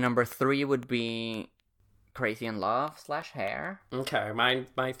 My number 3 would be Crazy in Love / Hair. Okay,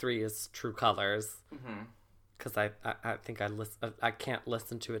 my 3 is True Colors. Because I think I can't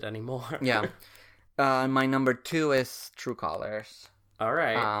listen to it anymore. Yeah. My number 2 is True Colors. All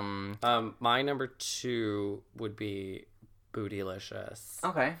right. My number 2 would be Bootylicious.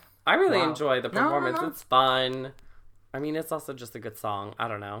 Okay. I really enjoy the performance. No. It's fun. I mean, it's also just a good song. I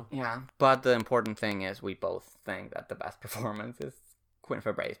don't know. Yeah. But the important thing is we both think that the best performance is Quinn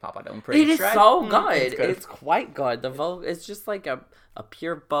Fabre's Papa Don't Preach. It is so good. It's good. It's quite good. It's just like a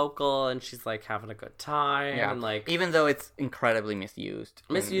pure vocal, and she's like having a good time. Yeah. And like, even though it's incredibly misused.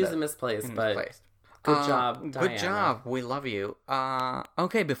 And misplaced, but good job, Good Diana. job. We love you.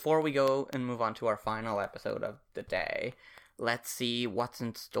 Okay, before we go and move on to our final episode of the day, let's see what's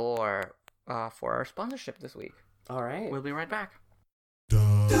in store for our sponsorship this week. All right. We'll be right back.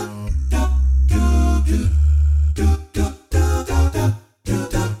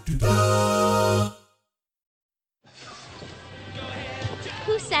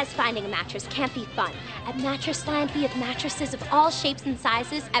 Who says finding a mattress can't be fun? At Mattress Land, we have mattresses of all shapes and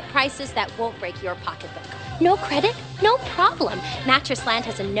sizes at prices that won't break your pocketbook. No credit? No problem. Mattress Land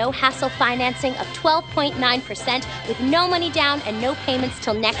has a no-hassle financing of 12.9% with no money down and no payments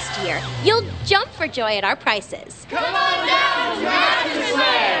till next year. You'll jump for joy at our prices. Come on down to Mattress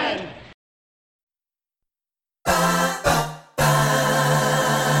Land!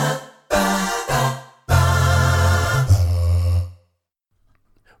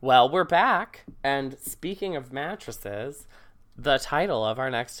 Well, we're back, and speaking of mattresses, the title of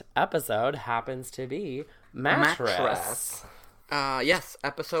our next episode happens to be Mattress. Yes,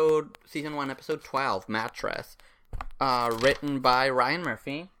 season 1, episode 12, Mattress. Written by Ryan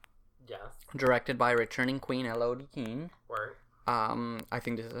Murphy. Yes. Directed by returning queen Elodie Keene. Word. I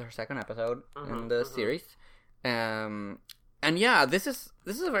think this is her second episode in the series. And yeah, this is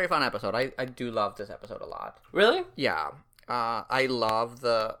a very fun episode. I do love this episode a lot. Really? Yeah. I love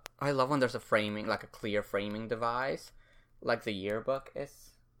when there's a framing, like a clear framing device, like the yearbook is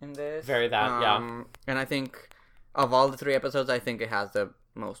in this. Very that, yeah. And I think of all the 3 episodes, I think it has the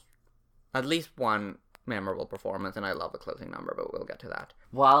most, at least one memorable performance, and I love the closing number, but we'll get to that.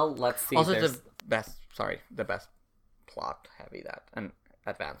 Well, let's see. Also, the best plot heavy that and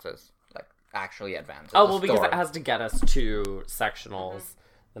actually advances. Oh, well, because it has to get us to sectionals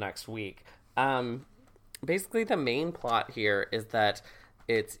the next week. Basically, the main plot here is that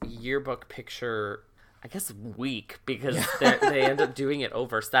it's yearbook picture, I guess, week, because they end up doing it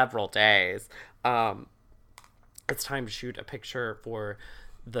over several days. It's time to shoot a picture for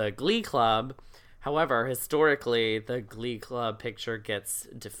the Glee Club. However, historically, the Glee Club picture gets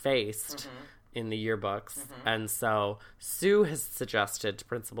defaced in the yearbooks. And so Sue has suggested to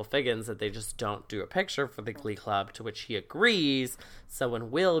Principal Figgins that they just don't do a picture for the Glee Club, to which he agrees. So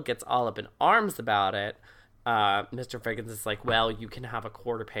when Will gets all up in arms about it, Mr. Figgins is like, well, you can have a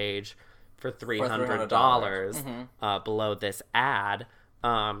quarter page for $300 below this ad.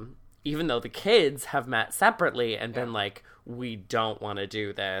 Even though the kids have met separately and been like, we don't want to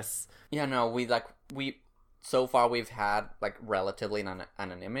do this. Yeah, no, so far we've had, like, relatively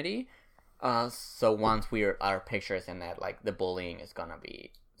anonymity. So once our pictures in that, like, the bullying is gonna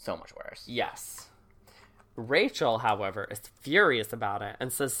be so much worse. Yes. Rachel, however, is furious about it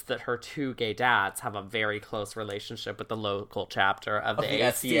and says that her two gay dads have a very close relationship with the local chapter of the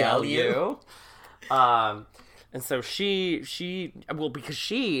ACLU. And so because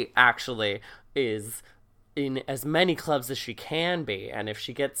she actually is in as many clubs as she can be, and if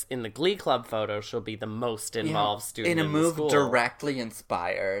she gets in the Glee Club photo, she'll be the most involved student in the school. In a move directly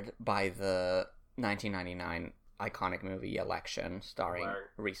inspired by the 1999 iconic movie Election, starring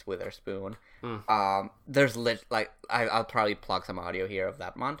Reese Witherspoon. There's I'll probably plug some audio here of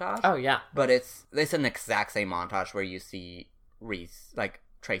that montage. Oh yeah, but it's an exact same montage where you see Reese, like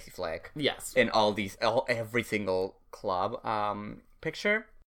Tracy Flick, yes, in every single club picture.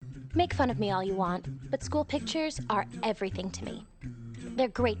 Make fun of me all you want, but school pictures are everything to me. They're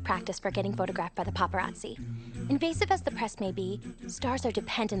great practice for getting photographed by the paparazzi. Invasive as the press may be, stars are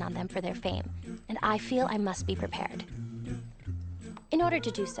dependent on them for their fame, and I feel I must be prepared. In order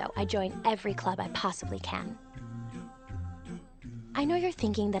to do so, I join every club I possibly can. I know you're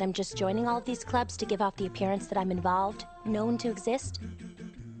thinking that I'm just joining all of these clubs to give off the appearance that I'm involved, known to exist.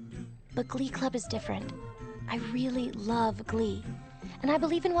 But Glee Club is different. I really love Glee, and I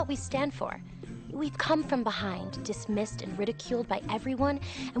believe in what we stand for. We've come from behind, dismissed and ridiculed by everyone,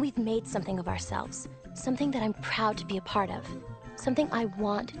 and we've made something of ourselves. Something that I'm proud to be a part of. Something I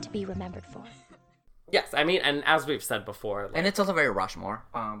want to be remembered for. Yes, I mean, and as we've said before... and it's also very Rushmore,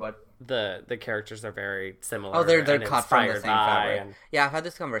 but... The characters are very similar. Oh, they're cut from the same fabric. Yeah, I've had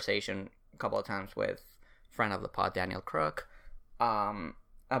this conversation a couple of times with a friend of the pod, Daniel Crook,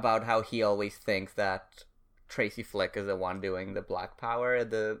 about how he always thinks that Tracy Flick is the one doing the black power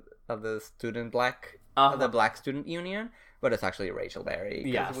of the student the Black Student Union, but it's actually Rachel Berry.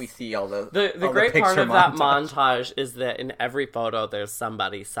 Yes, we see all the great part of that montage is that in every photo there's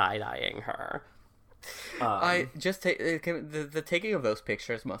somebody side-eyeing her. I just the taking of those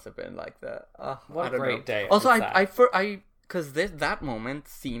pictures must have been like what a great day. Also, because that moment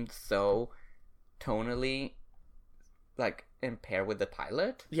seemed so tonally like in pair with the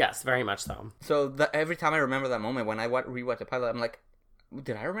pilot. Yes, very much so. So every time I remember that moment when I rewatch the pilot, I'm like,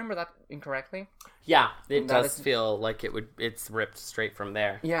 did I remember that incorrectly? Yeah, it does feel like it's ripped straight from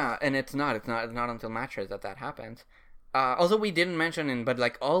there. Yeah, and it's not until Mattress that happens. Also, we didn't mention but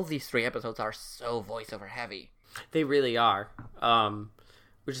like all these 3 episodes are so voiceover heavy. They really are.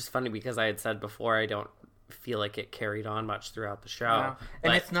 Which is funny because I had said before I don't feel like it carried on much throughout the show. No.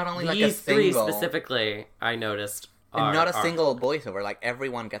 And it's not only like a single... These 3 specifically, I noticed, and not a single voiceover. Like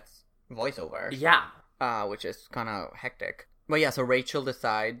everyone gets voiceover. Yeah. Which is kind of hectic. But yeah, so Rachel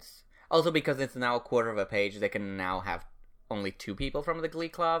decides... Also, because it's now a quarter of a page, they can now have only 2 people from the Glee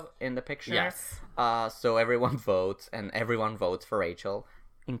Club in the picture. Yes. So everyone votes, and everyone votes for Rachel,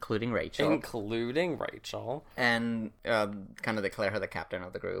 including Rachel. And kind of declare her the captain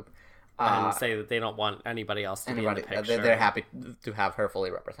of the group. And say that they don't want anybody else to be in the picture. They're happy to have her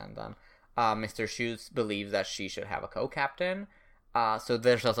fully represent them. Mr. Schutz believes that she should have a co-captain. So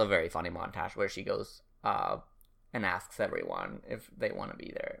there's also a very funny montage where she goes... and asks everyone if they want to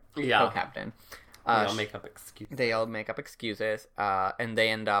be their co-captain. They all make up excuses. And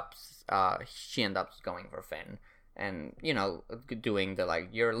she ends up going for Finn. And, doing the, like,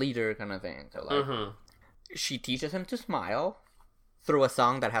 you're a leader kind of thing. So, like, she teaches him to smile through a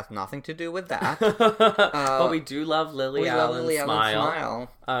song that has nothing to do with that. But we do love Lily Allen's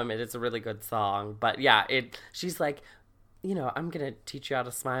Smile. It is a really good song. But, yeah, she's like... I'm going to teach you how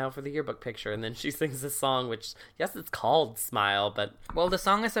to smile for the yearbook picture. And then she sings this song, which, yes, it's called Smile, but... Well, the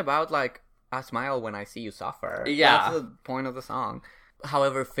song is about, like, I smile when I see you suffer. Yeah. That's the point of the song.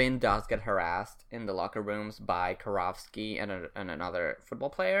 However, Finn does get harassed in the locker rooms by Karofsky and another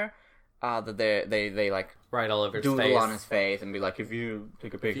football player. That they like... Right all over his face. Doodle on his face and be like, if you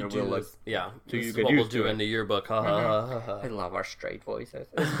take a picture, we'll look... Yeah. This is what we'll do in the yearbook. I love our straight voices.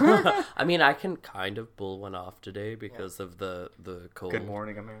 I mean, I can kind of pull one off today because of the cold... Good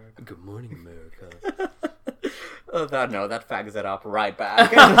morning, America. Good morning, America. That fags it up right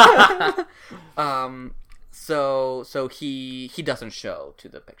back. So he doesn't show to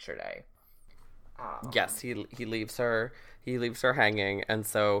the picture day. Yes, he leaves her. He leaves her hanging, and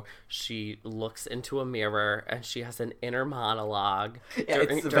so she looks into a mirror, and she has an inner monologue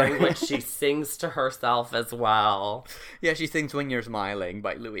during which she sings to herself as well. Yeah, she sings "When You're Smiling"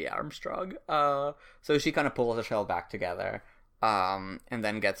 by Louis Armstrong. So she kind of pulls herself back together, and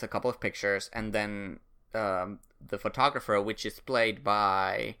then gets a couple of pictures, and then the photographer, which is played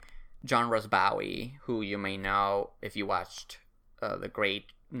by John Rosbawy, who you may know if you watched the great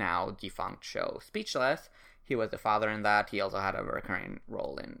now defunct show Speechless. He was the father in that. He also had a recurring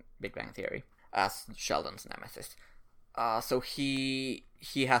role in Big Bang Theory as Sheldon's nemesis. So he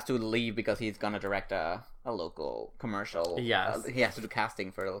has to leave because he's gonna direct a local commercial. Yes. He has to do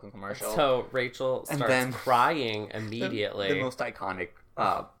casting for a local commercial. So Rachel starts crying immediately. The most iconic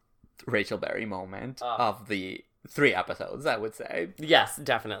Rachel Berry moment of the 3 episodes, I would say. Yes,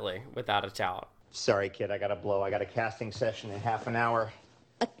 definitely, without a doubt. Sorry, kid, I got a casting session in half an hour.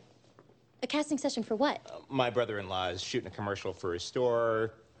 A casting session for what? My brother-in-law is shooting a commercial for his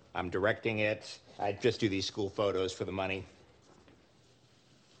store. I'm directing it. I just do these school photos for the money.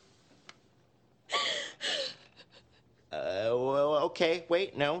 Well, okay,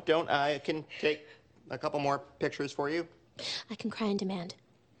 wait, no, don't. I can take a couple more pictures for you. I can cry on demand.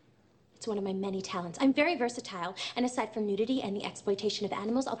 It's one of my many talents. I'm very versatile, and aside from nudity and the exploitation of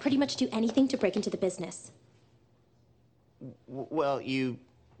animals, I'll pretty much do anything to break into the business. Well, you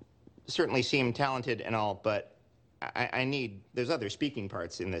certainly seem talented and all, but I need... There's other speaking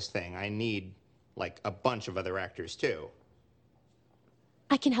parts in this thing. I need, like, a bunch of other actors, too.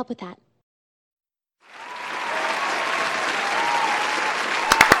 I can help with that.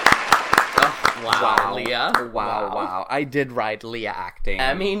 Wow, Leah. Wow. I did write Leah acting.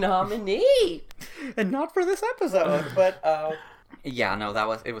 Emmy nominee! And not for this episode, but... Yeah, no,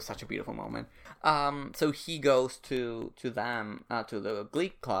 it was such a beautiful moment. So he goes to them, to the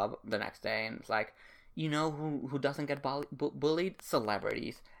Glee Club the next day, and it's like, you know who doesn't get bullied?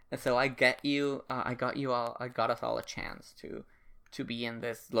 Celebrities. And so I got us all a chance to be in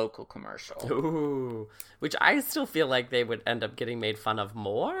this local commercial. Ooh. Which I still feel like they would end up getting made fun of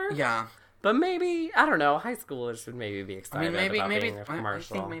more. Yeah. But maybe, I don't know, high schoolers should maybe be excited about being a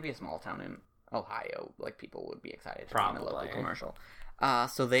commercial. I think maybe a small town in Ohio, like, people would be excited to Probably. be in a local commercial.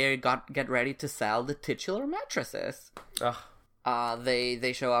 So they get ready to sell the titular mattresses. Ugh.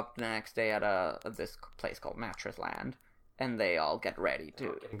 They show up the next day at this place called Mattress Land, and they all get ready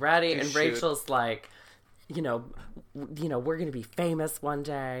to and shoot. Rachel's like, you know, we're gonna be famous one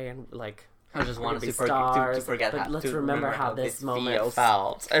day, and like, I just wanted be to stars. forget but how, let's to remember how this moment feels.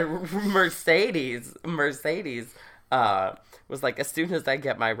 felt. And Mercedes was like, as soon as I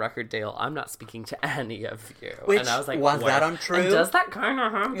get my record deal, I'm not speaking to any of you. Which, and I was like, was that untrue? And does that kind of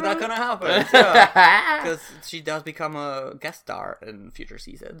happen? That kind of happens, yeah. Because she does become a guest star in future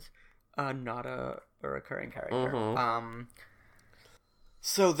seasons, not a recurring character. Mm-hmm.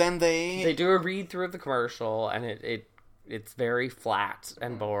 So then they do a read through of the commercial, and it's very flat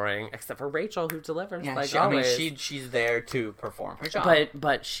and boring, except for Rachel, who delivers like always. I mean, she's there to perform her job.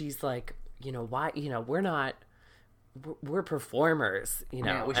 But she's like, why? We're performers,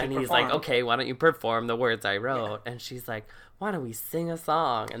 Yeah, we should and he's perform. like, okay, why don't you perform the words I wrote? Yeah. And she's like, why don't we sing a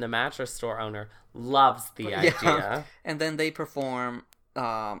song? And the mattress store owner loves the idea. And then they perform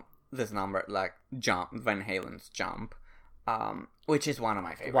this number, like Van Halen's Jump, which is one of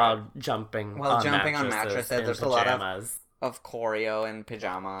my favorites. While jumping on mattresses. There's a lot of choreo and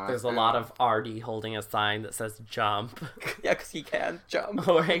pajamas. There's a lot of Artie holding a sign that says jump. Yeah, because he can't jump.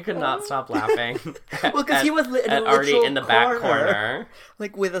 Jorge could not stop laughing. Well, because he was at Artie in the back corner.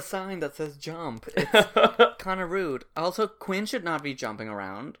 Like, with a sign that says jump. It's kind of rude. Also, Quinn should not be jumping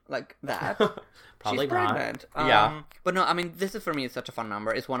around like that. Probably She's pregnant. not. Yeah. But no, I mean, this is, for me, it's such a fun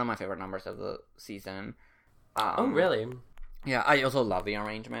number. It's one of my favorite numbers of the season. Oh, really? Yeah, I also love the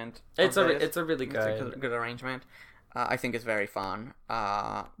arrangement. It's a really good. It's a good arrangement. I think it's very fun.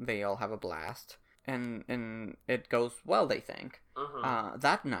 They all have a blast, and it goes well, they think. Mm-hmm.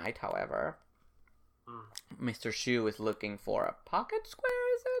 That night, however, Mr. Shu is looking for a pocket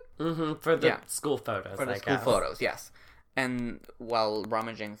square, is it? Mm-hmm, for the school photos, For the school photos, yes. And while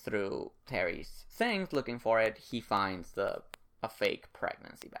rummaging through Terry's things, looking for it, he finds a fake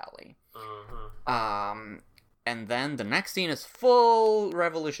pregnancy belly. Mm-hmm. And then the next scene is full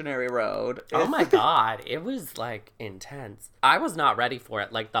Revolutionary Road. Oh my god, it was, like, intense. I was not ready for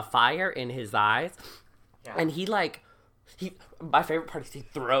it. Like, the fire in his eyes. Yeah. And my favorite part is he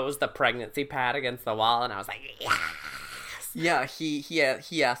throws the pregnancy pad against the wall, and I was like, yes! Yeah,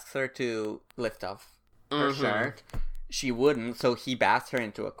 he asks her to lift off her shirt. she wouldn't, so he bats her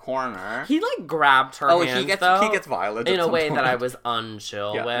into a corner. He like grabbed her hands, he gets violent in at a some way point. that I was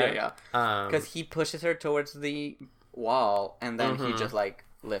unchill with. Yeah. Because he pushes her towards the wall, and then he just like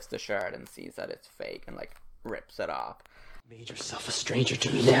lifts the shirt and sees that it's fake and like rips it off. Made yourself a stranger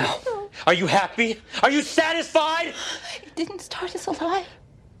to me now. Are you happy? Are you satisfied? It didn't start as a lie.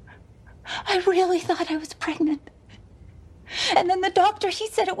 I really thought I was pregnant. And then the doctor, he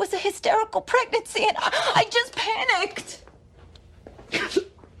said it was a hysterical pregnancy, and I just panicked.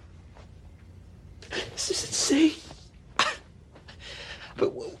 This is insane.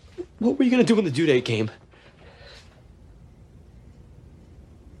 But what were you going to do when the due date came?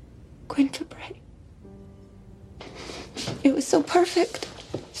 Quinn Fabray. It was so perfect.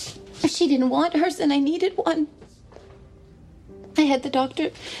 She didn't want hers, and I needed one. I had the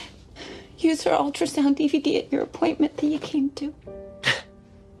doctor use her ultrasound DVD at your appointment that you came to.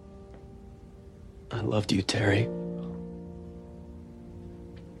 I loved you, Terry.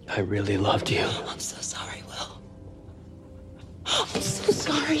 I really loved you. I'm so sorry, Will. I'm so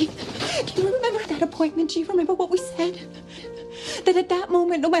sorry. Do you remember that appointment? Do you remember what we said? That at that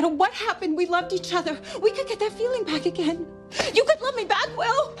moment, no matter what happened, we loved each other. We could get that feeling back again. You could love me back,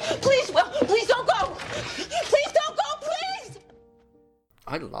 Will. Please, Will. Please don't go. Please don't go, please.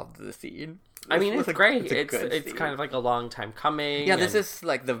 I loved the scene. I mean, it's great. It's It's kind of like a long time coming. Yeah, this is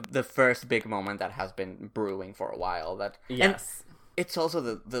like the first big moment that has been brewing for a while. Yes. And it's also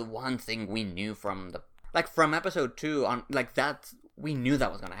the one thing we knew from from episode 2 on, like, that we knew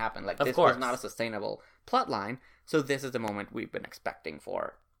that was going to happen. Like, this was not a sustainable plot line. So this is the moment we've been expecting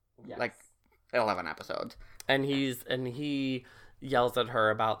for like 11 episodes. And he yells at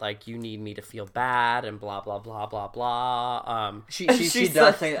her about, like, you need me to feel bad and blah blah blah blah blah. She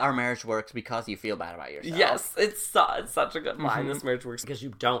does say our marriage works because you feel bad about yourself. Yes, it's such a good line. This marriage works because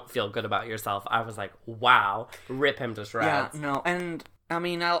you don't feel good about yourself. I was like, wow, rip him to shreds. Yeah, no, and I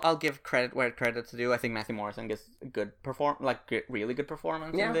mean, I'll give credit where credit's due. I think Matthew Morrison gives a good really good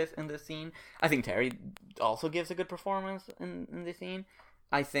performance in this scene. I think Terry also gives a good performance in this scene.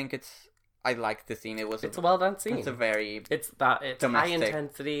 I like the scene. It's a well done scene. It's it's domestic. High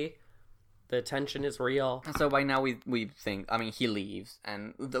intensity. The tension is real. So by now we think. I mean, he leaves,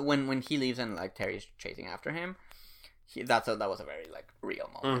 and when he leaves and like Terry's chasing after him, that was a very like real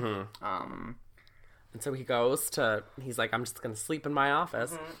moment. And so he's like, I'm just going to sleep in my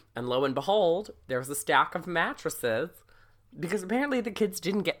office. And lo and behold, there's a stack of mattresses. Because apparently the kids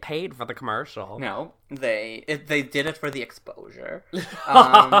didn't get paid for the commercial. No, they did it for the exposure.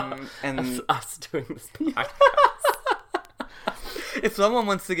 And us doing this podcast. If someone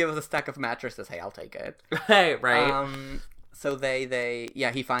wants to give us a stack of mattresses, hey, I'll take it. Hey, right. So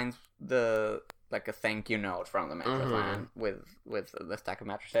he finds a thank you note from the mattress man with the stack of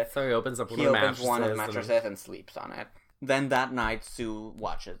mattresses. So he opens up one of the mattresses and sleeps on it. Then that night, Sue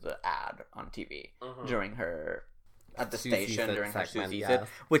watches the ad on TV during her at the station during her Susie sit,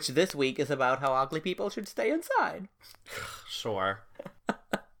 which this week is about how ugly people should stay inside. Sure.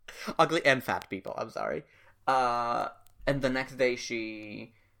 Ugly and fat people, I'm sorry. And the next day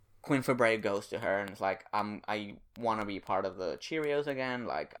Quinn Fabray goes to her and is like, I want to be part of the Cheerios again.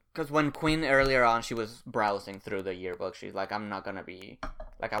 Like, because when Quinn earlier on, she was browsing through the yearbook, she's like, I'm not going to be,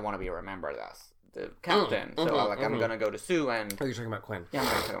 like, I want to be remembered as the captain. I'm going to go to Sue and... Oh, you're talking about Quinn. Yeah, I'm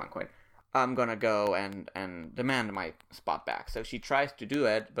talking about Quinn. I'm gonna go and demand my spot back. So she tries to do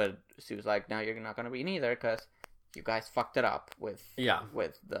it, but Sue's like, no, you're not gonna be neither, because you guys fucked it up with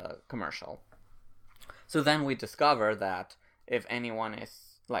the commercial. So then we discover that if anyone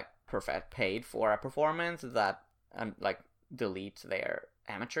is like paid for a performance, that deletes their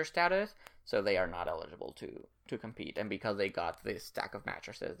amateur status, so they are not eligible to compete. And because they got this stack of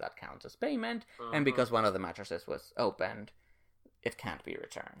mattresses, that counts as payment, and because one of the mattresses was opened, it can't be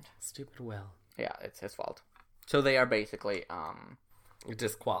returned. Stupid Will. Yeah, it's his fault. So they are basically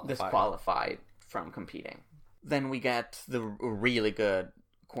disqualified from competing. Then we get the really good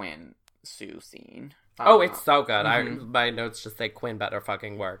Quinn Sue scene. It's so good. My notes just say Quinn better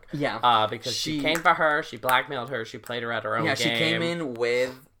fucking work. Yeah. Because she came for her, she blackmailed her, she played her at her own game. Yeah, she came in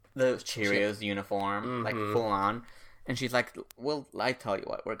with the Cheerios uniform, like full on. And she's like, well, I tell you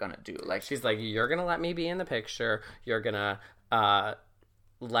what we're gonna do. Like, she's like, you're gonna let me be in the picture. You're gonna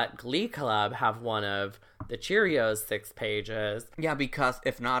let Glee Club have one of the Cheerios 6 pages. Yeah, because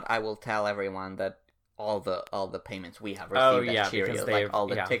if not, I will tell everyone that all the payments we have received as Cheerios, like all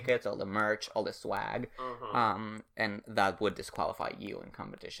the tickets, all the merch, all the swag, and that would disqualify you in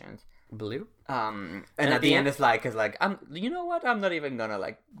competitions. Blue. And at the end, it's like, you know what? I'm not even gonna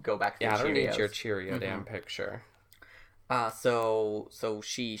like go back to I Cheerios. don't need your Cheerio damn picture. So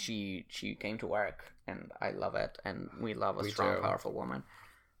she came to work and I love it, and we love a We strong, do. powerful woman.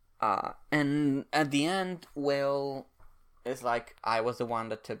 And at the end, Will is like, I was the one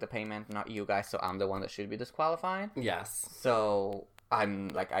that took the payment, not you guys, so I'm the one that should be disqualified. Yes. So I'm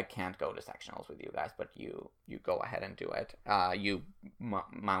like, I can't go to sectionals with you guys, but you go ahead and do it. You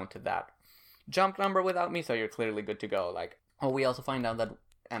mounted that jump number without me, so you're clearly good to go. Like, oh, we also find out that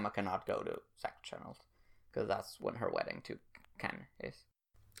Emma cannot go to sectionals because that's when her wedding to Ken is.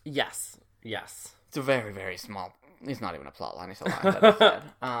 Yes. It's a very, very small. It's not even a plot line. It's a line that I said.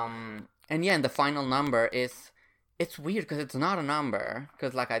 And yeah, and the final number is. It's weird because it's not a number.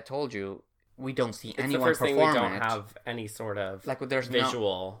 Because, like I told you, we don't see anyone It's the first perform thing we don't it. have any sort of Like there's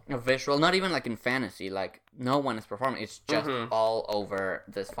visual. No visual. Not even like in fantasy. Like no one is performing. It's just all over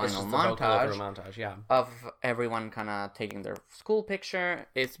this It's final just the vocal over montage. montage, yeah. Of everyone kind of taking their school picture.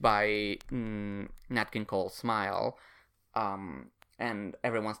 It's by Nat King Cole's Smile. And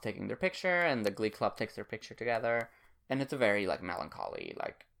everyone's taking their picture, and the Glee Club takes their picture together. And it's a very like melancholy,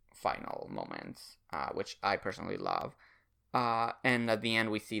 like final moments, which I personally love. And at the end,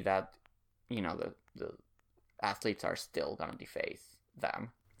 we see that, you know, the athletes are still gonna deface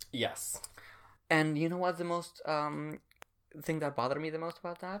them. Yes. And you know what's the most thing that bothered me the most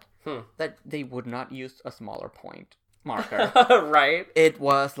about that? That they would not use a smaller point marker. Right? It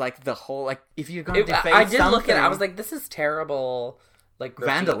was like the whole, like, if you're gonna deface I did something, look at it. I was like, this is terrible. Like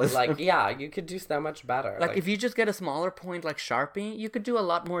graffiti. Vandalism. Like, yeah, you could do so much better. Like, if you just get a smaller point like Sharpie, you could do a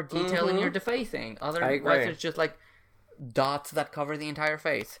lot more detail in your defacing. I Otherwise, agree. it's just like dots that cover the entire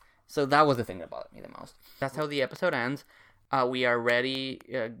face. So that was the thing that bothered me the most. That's how the episode ends. We are ready,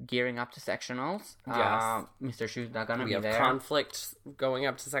 gearing up to sectionals. Yes. Mr. Shu's not gonna we be have there. conflict going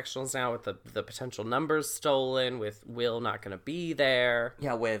up to sectionals now with the potential numbers stolen, with Will not going to be there.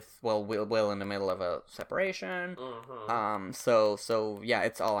 Yeah, with Will in the middle of a separation. So yeah,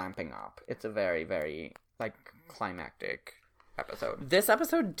 it's all amping up. It's a very, very like climactic episode. This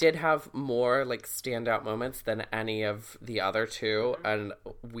episode did have more like standout moments than any of the other two, and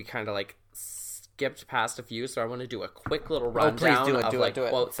we kind of like skipped past a few, so I want to do a quick little rundown of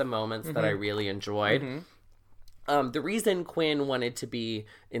quotes and moments that I really enjoyed. The reason Quinn wanted to be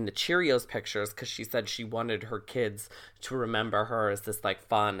in the Cheerios pictures, because she said she wanted her kids to remember her as this like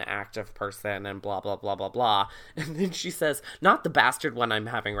fun, active person and blah, blah, blah, blah, blah. And then she says, not the bastard one I'm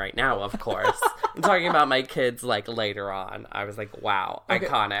having right now, of course. I'm talking about my kids like later on. I was like, wow,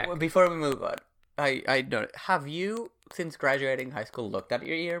 iconic. Well, before we move on, I don't. Have you, since graduating high school, looked at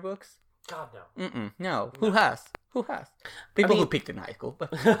your yearbooks? God, no. No. Who has? People who peaked in high school.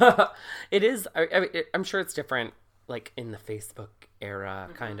 It is. I'm sure it's different, like in the Facebook era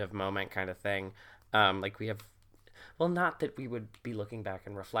kind of moment, kind of thing. Like we have, well, not that we would be looking back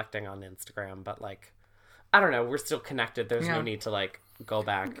and reflecting on Instagram, but like, I don't know. We're still connected. There's no need to like go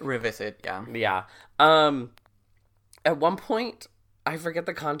back, revisit. Yeah. Yeah. At one point, I forget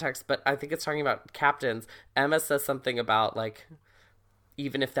the context, but I think it's talking about captains. Emma says something about like,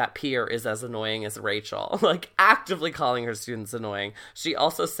 even if that peer is as annoying as Rachel, like actively calling her students annoying. She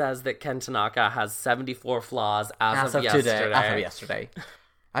also says that Ken Tanaka has 74 flaws as of yesterday.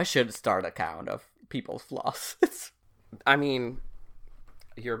 I should start a count of people's flaws. I mean,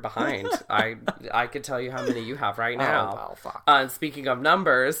 you're behind. I could tell you how many you have right now. Oh, fuck. And speaking of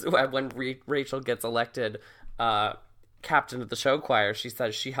numbers, when Rachel gets elected captain of the show choir, she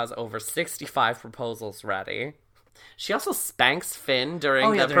says she has over 65 proposals ready. She also spanks Finn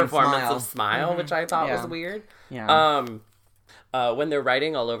during the performance of Smile, which I thought was weird. Yeah. When they're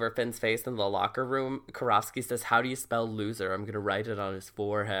writing all over Finn's face in the locker room, Karofsky says, "How do you spell loser? I'm going to write it on his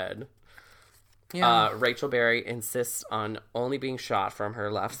forehead." Yeah. Rachel Berry insists on only being shot from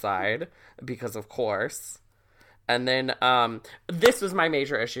her left side because, of course. And then this was my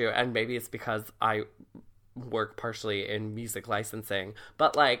major issue, and maybe it's because I work partially in music licensing,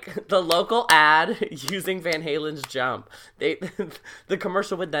 but like the local ad using Van Halen's Jump, the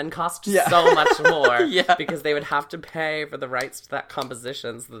commercial would then cost so much more because they would have to pay for the rights to that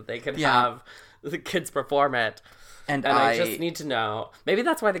composition so that they could have the kids perform it. And I just need to know, maybe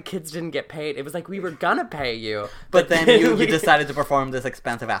that's why the kids didn't get paid. It was like, we were gonna pay you, but then you decided to perform this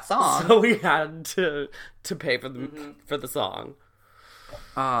expensive ass song, so we had to pay for the for the song.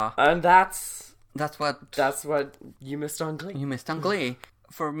 And that's what you missed on Glee. You missed on Glee.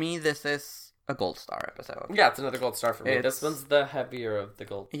 For me, this is a gold star episode. Yeah, it's another gold star for me. This one's the heavier of the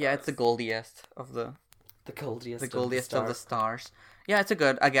gold stars. Yeah, it's the goldiest of the goldiest of the stars. Yeah, it's a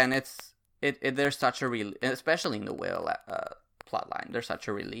good. Again, there's such a especially in the Will plotline. There's such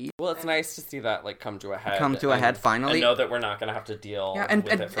a relief. Well, it's nice to see that like come to a head. Finally. And know that we're not going to have to deal with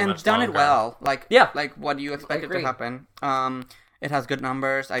it for much done longer. It well. Like what do you expect it to happen? It has good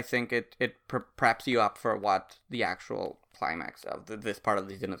numbers. I think it preps you up for what the actual climax of this part of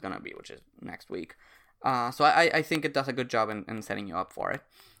the season is going to be, which is next week. So I think it does a good job in setting you up for it.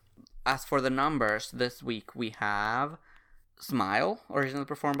 As for the numbers, this week we have Smile, originally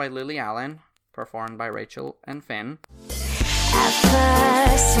performed by Lily Allen, performed by Rachel and Finn. At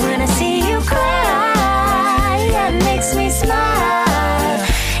first, when I see you cry, it makes me smile.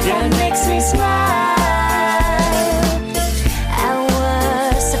 Yeah, it makes me smile. At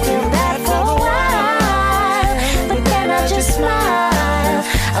worst, I feel bad for a while, but then I just smile.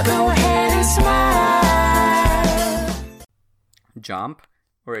 I'll go ahead and smile. Jump,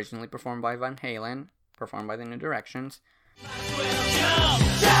 originally performed by Van Halen, performed by the New Directions.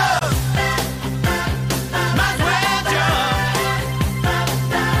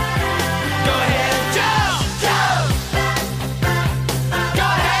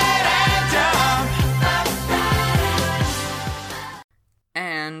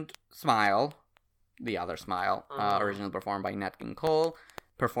 And Smile, the other Smile, originally performed by Nat King Cole,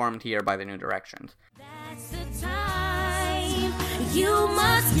 performed here by the New Directions. That's the time you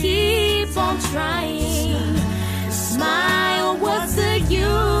must keep on trying. Smile, what's the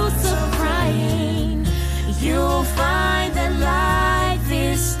use of crying? You'll find that life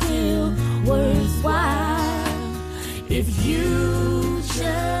is still worthwhile if you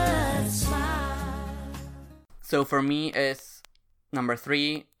just smile. So for me, it's number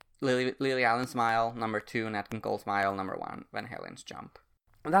 3, Lily Allen Smile, number 2, Nat King Cole Smile, number 1, Van Halen's Jump.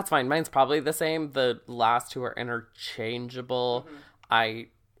 That's fine. Mine's probably the same. The last two are interchangeable. I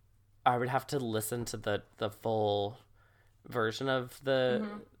would have to listen to the full version of the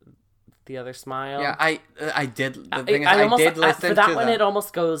other Smile. Yeah, I did. The thing is, I I did listen for that to one. the... It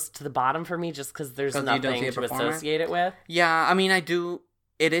almost goes to the bottom for me, just because there's nothing to associate it with. Yeah, I mean, I do.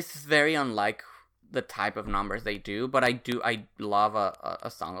 It is very unlike the type of numbers they do, but I love a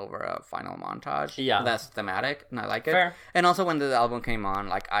song over a final montage. Yeah, that's thematic, and I like it. Fair. And also, when the album came on,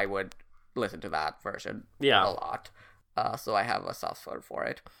 like, I would listen to that version a lot. So I have a soft spot for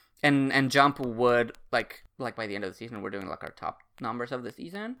it. And Jump would like by the end of the season, we're doing like our top numbers of the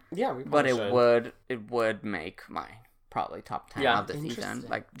season. Yeah, but it would make my probably top 10 of the season.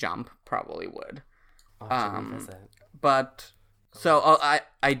 Like Jump probably would. But so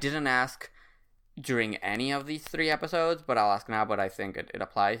I didn't ask during any of these 3 episodes, but I'll ask now. But I think it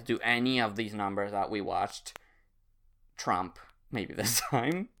applies. Do any of these numbers that we watched trump maybe this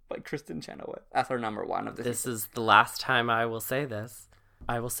time, like Kristen Chenoweth as our number 1 of this is the last time I will say this.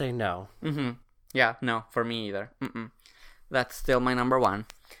 I will say no. Yeah, no, for me either. That's still my number 1.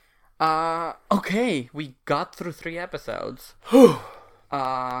 Okay, we got through 3 episodes.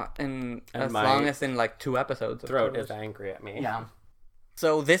 And as long as in like 2 episodes. Throat is angry at me. Yeah.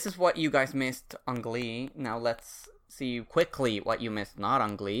 So this is what you guys missed on Glee. Now let's see quickly what you missed not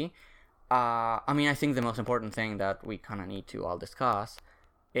on Glee. I mean, I think the most important thing that we kind of need to all discuss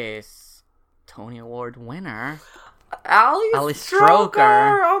is Tony Award winner Ali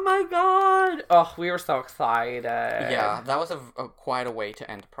Stroker. Oh my god. Oh, we were so excited. Yeah, that was quite a way to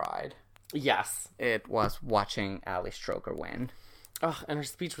end Pride. Yes. It was watching Ali Stroker win. Oh, and her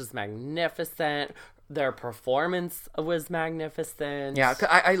speech was magnificent. Their performance was magnificent. Yeah,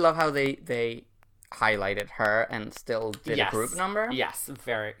 I love how they highlighted her and still did a group number. Yes,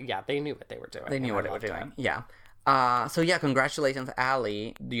 very. Yeah, they knew what they were doing. They knew what they were doing. Yeah. So yeah, congratulations,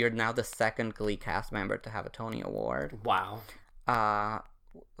 Ali. You're now the 2nd Glee cast member to have a Tony Award. Wow.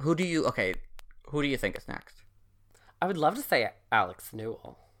 Who do you think is next? I would love to say Alex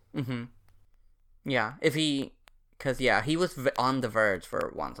Newell. Yeah, because he was on the verge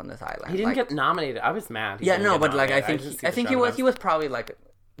for Once on This Island. He didn't get nominated. I was mad. But like I think he was probably like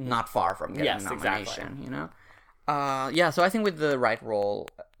not far from getting a nomination. Exactly. You know. So I think with the right role,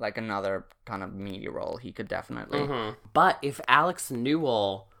 like another kind of meaty role, he could definitely. But if Alex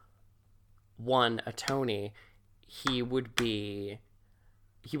Newell won a Tony, he would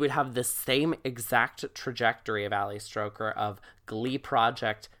have the same exact trajectory of Ali Stroker of Glee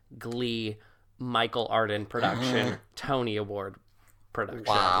Project, Glee, Michael Arden production, Tony Award production.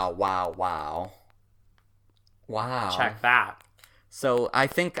 Wow. Check that. So I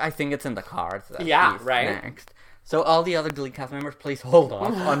think it's in the cards that he's next. So all the other Glee cast members, please hold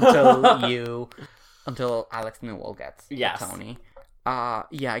off until Alex Newell gets the Tony.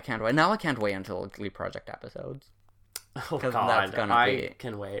 I can't wait. Now I can't wait until Glee Project episodes. Oh God, I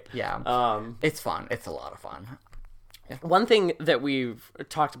can wait. Yeah, it's fun. It's a lot of fun. Yeah. One thing that we've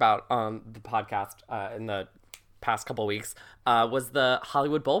talked about on the podcast in the past couple weeks was the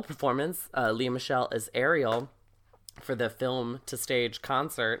Hollywood Bowl performance. Lea Michele as Ariel. for the film to stage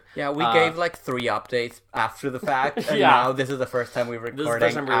concert. Yeah, we gave like 3 updates after the fact, and Yeah. now this is the first time we're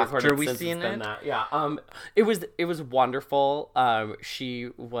recording after we've since seen it's been it. that. Yeah, it was wonderful. Her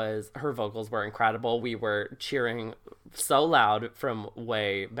vocals were incredible. We were cheering so loud from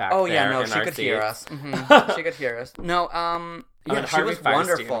way back. Oh there yeah, no, in she our could hear us. seats. She could hear us. No, yeah, she Harvey was Fierstein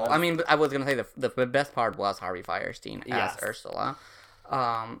wonderful. was- I mean, I was gonna say the best part was Harvey Fierstein as Yes. Ursula.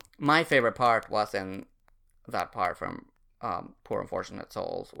 My favorite part was in that part from Poor Unfortunate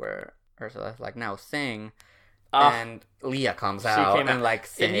Souls, where Ursula's like, now sing, and Leah comes out and like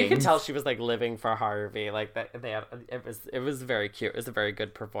sings. And you could tell she was like living for Harvey. Like that, it was very cute. It was a very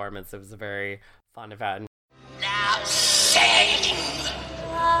good performance. It was a very fun event. Now sing.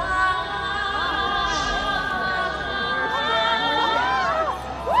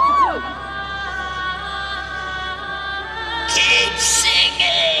 Keep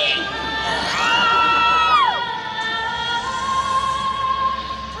singing.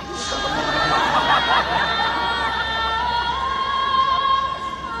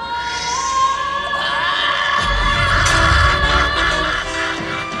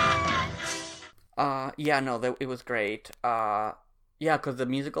 Yeah, no, it was great. Yeah, because the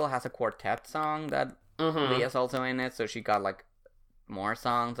musical has a quartet song that Leah's also in it, so she got like more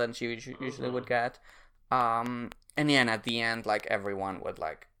songs than she usually would get. And yeah, and at the end, like everyone would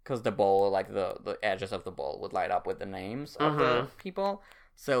like, because the bowl, like the edges of the bowl would light up with the names of the people.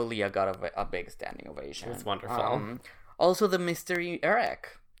 So Leah got a big standing ovation. It was wonderful. Also, the mystery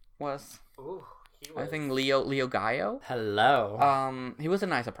Eric was. Ooh. I think Leo Gaio. Hello. He was a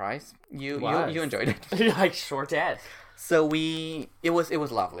nice surprise. You enjoyed it. I sure did. So it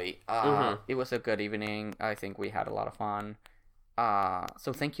was lovely. It was a good evening. I think we had a lot of fun.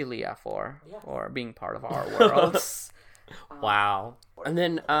 So thank you, Leah, for being part of our world. Wow. And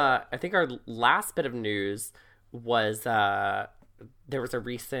then I think our last bit of news was there was a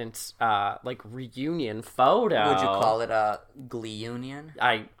recent like reunion photo. Would you call it a Glee union?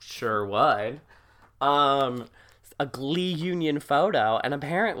 I sure would. A Glee union photo, and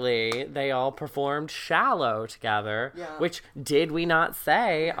apparently they all performed Shallow together, which did we not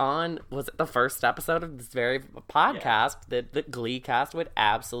say on, was it the first episode of this very podcast that the Glee cast would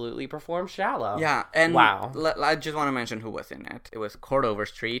absolutely perform Shallow? Yeah, and wow. I just want to mention who was in it. It was Court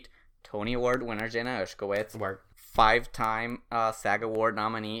Overstreet, Tony Award winner Jenna Ushkowitz, 5-time SAG Award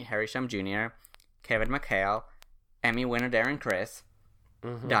nominee Harry Shum Jr., Kevin McHale, Emmy winner Darren Criss,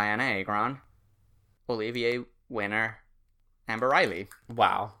 Diana Agron, Olivier winner Amber Riley.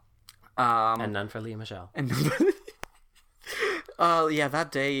 Wow. And none for Leah Michelle. Yeah,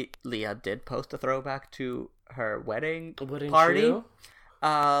 that day Leah did post a throwback to her wedding Wouldn't party. you?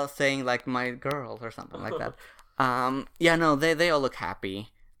 Saying like my girl or something like that. Yeah, no, they all look happy.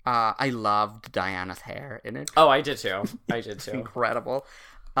 I loved Diana's hair in it. Oh, I did too. It's incredible.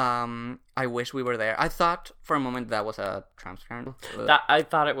 I wish we were there. I thought for a moment that was a tramp stamp. I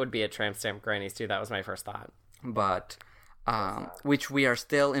thought it would be a tramp stamp grannies too. That was my first thought. But which we are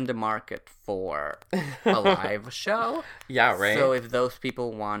still in the market for a live show. Yeah, right. So if those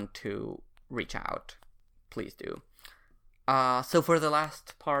people want to reach out, please do. So for the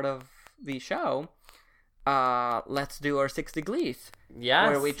last part of the show, let's do our 60 Glees. Yes.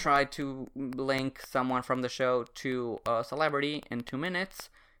 Where we try to link someone from the show to a celebrity in 2 minutes,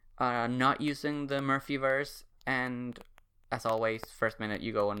 not using the Murphyverse, and as always, first minute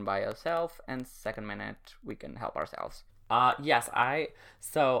you go and by yourself, and second minute we can help ourselves. Yes, I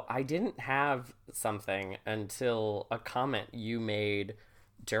didn't have something until a comment you made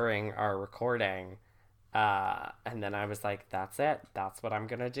during our recording, and then I was like, that's it, that's what I'm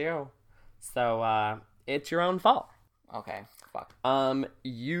gonna do. So, it's your own fault. Okay, fuck.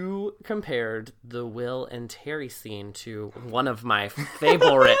 You compared the Will and Terry scene to one of my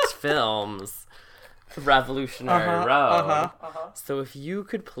favorite films, Revolutionary Road. So if you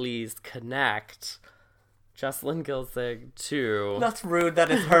could please connect Jessalyn Gilsig to... That's rude that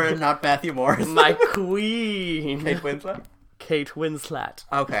it's her and not Matthew Morris. My queen. Kate Winslet? Kate Winslet.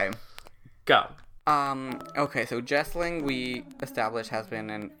 Okay. Go. Okay, so Jessalyn, we established, has been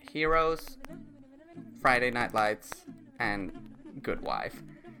in Heroes, Friday Night Lights, and Good Wife.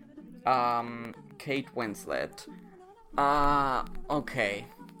 Kate Winslet. Okay.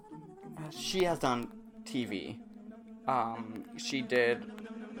 She has done TV.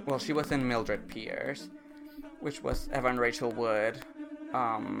 She was in Mildred Pierce, which was Evan Rachel Wood.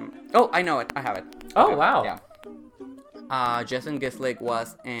 Oh, I know it. I have it. Oh, okay. wow. Yeah. Jessalyn Gilsig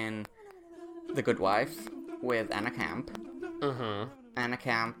was in The Good Wife with Anna Camp. Anna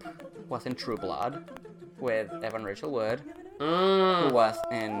Camp was in True Blood with Evan Rachel Wood. who was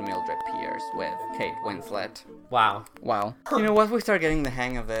in Mildred Pierce with Kate Winslet. Wow. You know, once we start getting the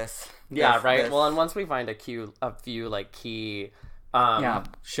hang of this. Yeah, right? Well, and once we find a few, like, key...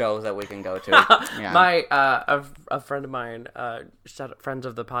 shows that we can go to. Yeah. My a friend of mine, friend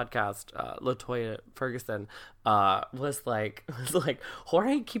of the podcast, Latoya Ferguson, was like,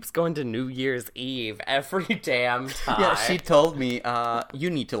 Jorge keeps going to New Year's Eve every damn time. Yeah, she told me, you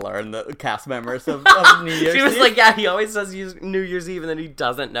need to learn the cast members of New Year's Eve. She was like, yeah, he always does New Year's Eve, and then he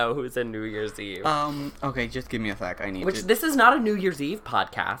doesn't know who's in New Year's Eve. Okay, just give me a sec. This is not a New Year's Eve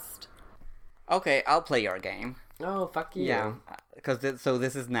podcast. Okay, I'll play your game. Oh, fuck you. Yeah, because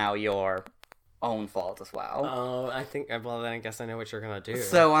this is now your own fault as well. Oh, then I guess I know what you're gonna do.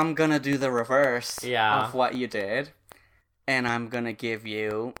 So I'm gonna do the reverse of what you did, and I'm gonna give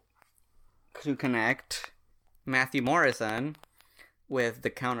you, to connect, Matthew Morrison with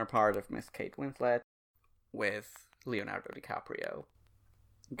the counterpart of Miss Kate Winslet, with Leonardo DiCaprio.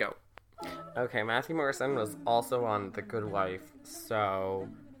 Go. Okay, Matthew Morrison was also on The Good Wife, so,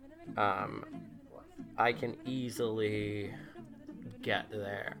 I can easily get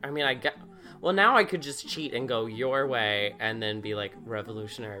there. I mean, now I could just cheat and go your way and then be like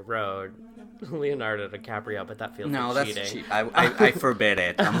Revolutionary Road, Leonardo DiCaprio, but that feels like cheating. That's cheat. I forbid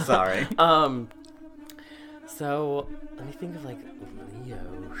it. I'm sorry. So let me think of like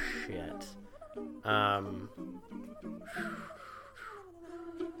Leo shit.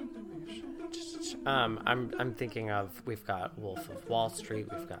 I'm thinking of, we've got Wolf of Wall Street,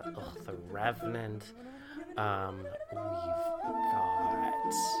 we've got The Revenant, we've got,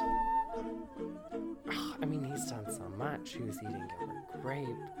 I mean, he's done so much. Who's Eating Gilbert Grape?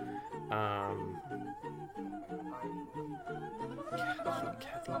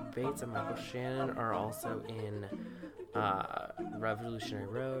 Kathy Bates and Michael Shannon are also in Revolutionary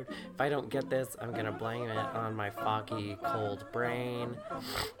Road. If I don't get this, I'm gonna blame it on my foggy, cold brain.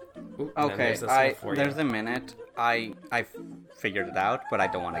 Ooh, okay, there's a minute. I figured it out, but I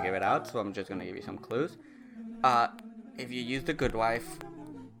don't want to give it out, so I'm just gonna give you some clues. If you use The Good Wife,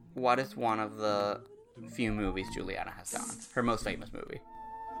 what is one of the few movies Juliana has done? Her most famous movie.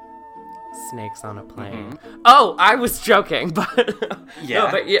 Snakes on a Plane. Mm-hmm. Oh, I was joking, but yeah.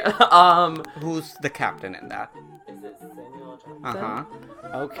 No, but yeah. Who's the captain in that? Is it Samuel Jackson? Uh-huh.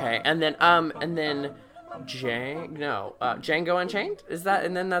 Okay, and then Django Unchained? Is that,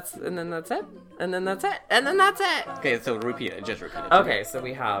 and then that's it? And then that's it? Okay, so repeat it. Just repeat it. Okay, so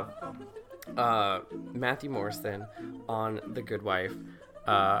we have Matthew Morrison on The Good Wife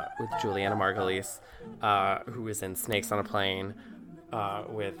with Juliana Margulies, who is in Snakes on a Plane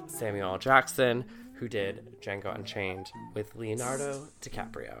with Samuel L. Jackson, who did Django Unchained with Leonardo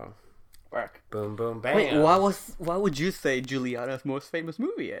DiCaprio. Work. Boom, boom, bam. Wait, what would you say Juliana's most famous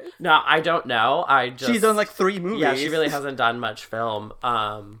movie is? No, I don't know. She's done like 3 movies. Yeah, she really hasn't done much film.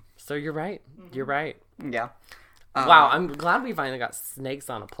 So you're right. You're right. Yeah. Wow, I'm glad we finally got Snakes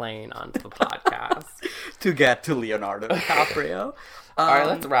on a Plane onto the podcast. To get to Leonardo DiCaprio. All right,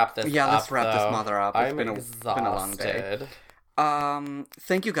 let's wrap this up. Yeah, let's wrap this mother up. It's been a long day.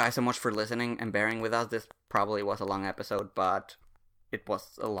 Thank you guys so much for listening and bearing with us. This probably was a long episode, but it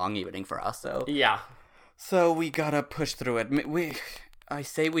was a long evening for us, so... Yeah. So we gotta push through it. I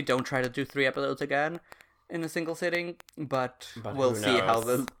say we don't try to do 3 episodes again in a single sitting, but we'll see how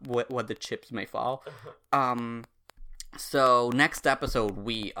what the chips may fall. So next episode,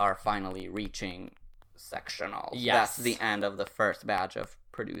 we are finally reaching sectionals. Yes. That's the end of the first batch of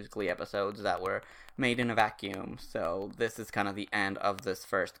produced Glee episodes that were made in a vacuum. So this is kind of the end of this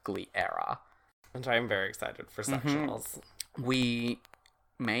first Glee era. And I'm very excited for sectionals. Mm-hmm. We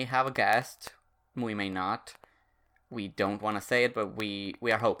may have a guest. We may not. We don't want to say it, but we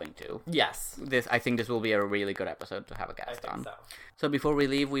are hoping to. Yes. I think this will be a really good episode to have a guest on. So before we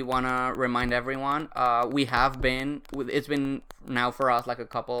leave, we want to remind everyone, it's been now for us like a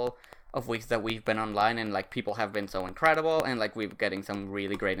couple of weeks that we've been online, and like people have been so incredible, and like we're getting some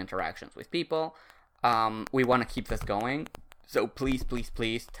really great interactions with people. We want to keep this going. So please, please,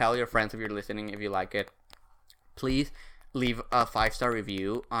 please tell your friends if you're listening, if you like it. Please leave a 5-star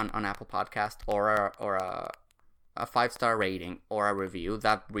review on Apple Podcast or a 5-star rating or a review.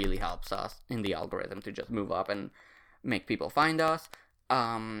 That really helps us in the algorithm to just move up and make people find us.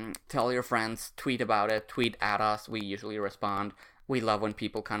 Tell your friends, tweet about it, tweet at us. We usually respond. We love when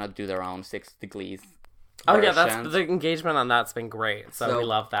people kind of do their own 6 Degrees. Oh yeah, that's the engagement on that's been great. So we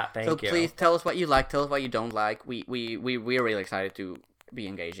love that. Thank you. So please tell us what you like, tell us what you don't like. We're really excited to be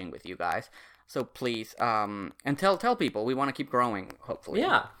engaging with you guys. So please, and tell people. We want to keep growing, hopefully.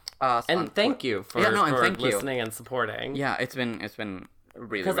 Yeah. And thank you for listening and supporting. Yeah, it's been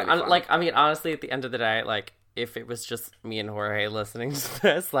really fun. Like, I mean, honestly, at the end of the day, like, if it was just me and Jorge listening to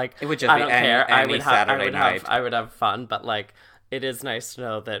this, like, it would just I be don't care. any Saturday night. I would have fun, but like, it is nice to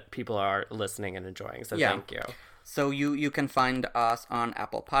know that people are listening and enjoying. So thank you. So you can find us on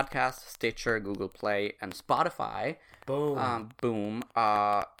Apple Podcasts, Stitcher, Google Play, and Spotify. Boom.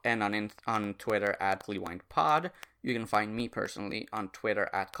 And on Twitter at GleeWindPod. You can find me personally on Twitter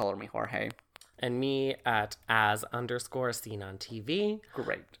at ColorMeJorge. And me at @as_seen on TV.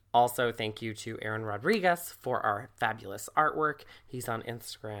 Great. Also, thank you to Aaron Rodriguez for our fabulous artwork. He's on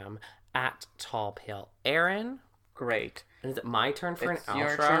Instagram at TallPaleAaron. Great. And is it my turn for It's an outro?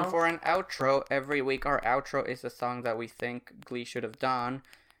 your turn for an outro. Every week our outro is a song that we think Glee should have done,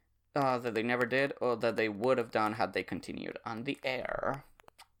 that they never did, or that they would have done had they continued on the air.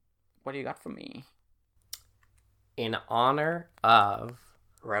 What do you got for me? In honor of...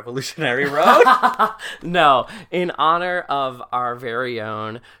 Revolutionary Road? No, in honor of our very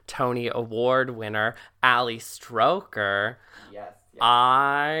own Tony Award winner, Ali Stroker. Yes.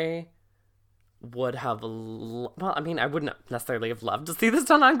 I would have... well, I mean, I wouldn't necessarily have loved to see this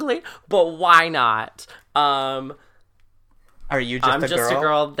done on Glee, but why not? Are you just I'm a just a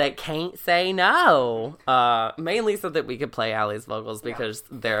girl that can't say no. Mainly so that we could play Allie's vocals because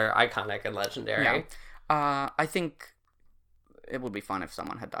they're iconic and legendary. Yeah. I think it would be fun if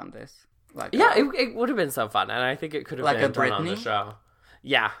someone had done this. Like, it would have been so fun, and I think it could have been done on the show.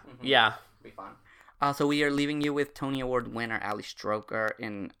 Yeah, yeah. It'd be fun. So we are leaving you with Tony Award winner Ali Stroker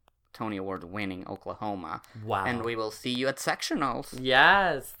in Tony Award winning Oklahoma. Wow. And we will see you at sectionals.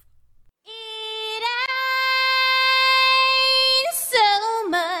 Yes. So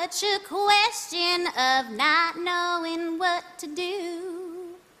much a question of not knowing what to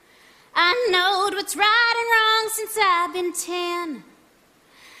do. I knowed what's right and wrong since I've been 10.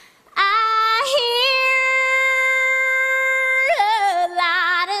 I hear a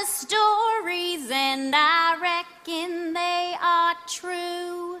lot of stories and I reckon they are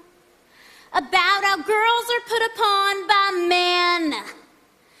true about how girls are put upon by men.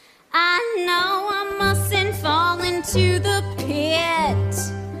 I know I mustn't fall into the pit,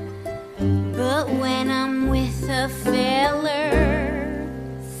 but when I'm with a fella